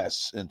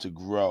progress and to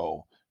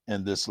grow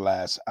in this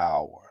last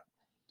hour.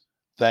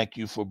 Thank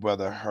you for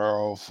Brother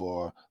Hurl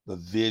for the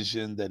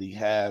vision that he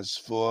has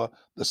for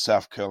the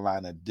South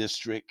Carolina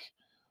district.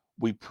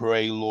 We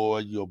pray,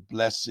 Lord, your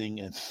blessing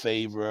and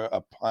favor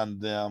upon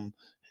them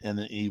in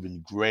an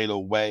even greater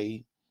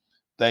way.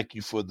 Thank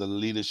you for the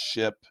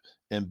leadership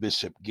in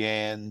Bishop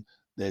Gann,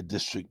 their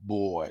district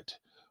board.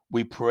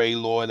 We pray,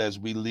 Lord, as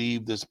we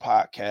leave this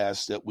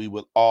podcast, that we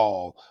would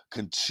all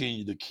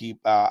continue to keep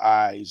our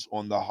eyes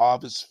on the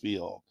harvest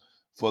field,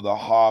 for the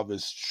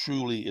harvest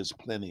truly is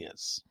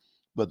plenteous,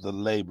 but the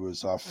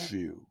laborers are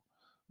few.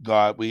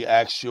 God, we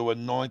ask your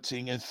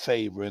anointing and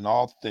favor in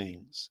all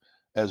things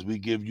as we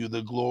give you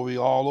the glory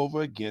all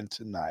over again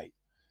tonight.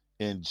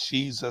 In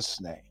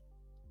Jesus' name,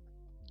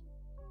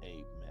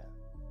 amen.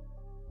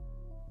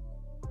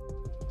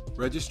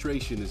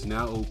 Registration is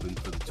now open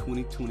for the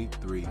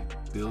 2023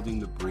 Building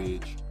the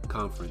Bridge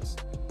Conference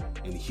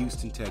in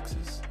Houston,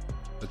 Texas.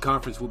 The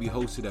conference will be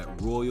hosted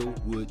at Royal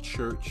Wood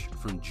Church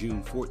from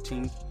June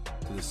 14th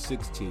to the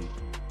 16th,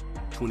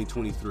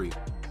 2023.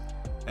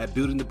 At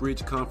Building the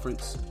Bridge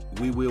Conference,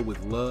 we will,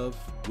 with love,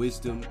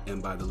 wisdom,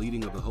 and by the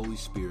leading of the Holy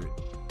Spirit,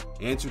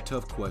 answer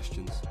tough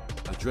questions,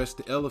 address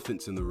the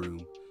elephants in the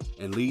room,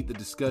 and lead the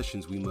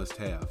discussions we must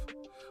have.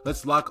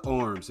 Let's lock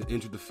arms and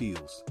enter the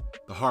fields.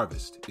 The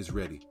harvest is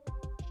ready.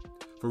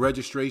 For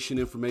registration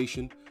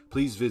information,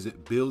 please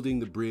visit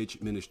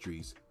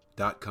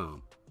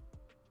buildingthebridgeministries.com.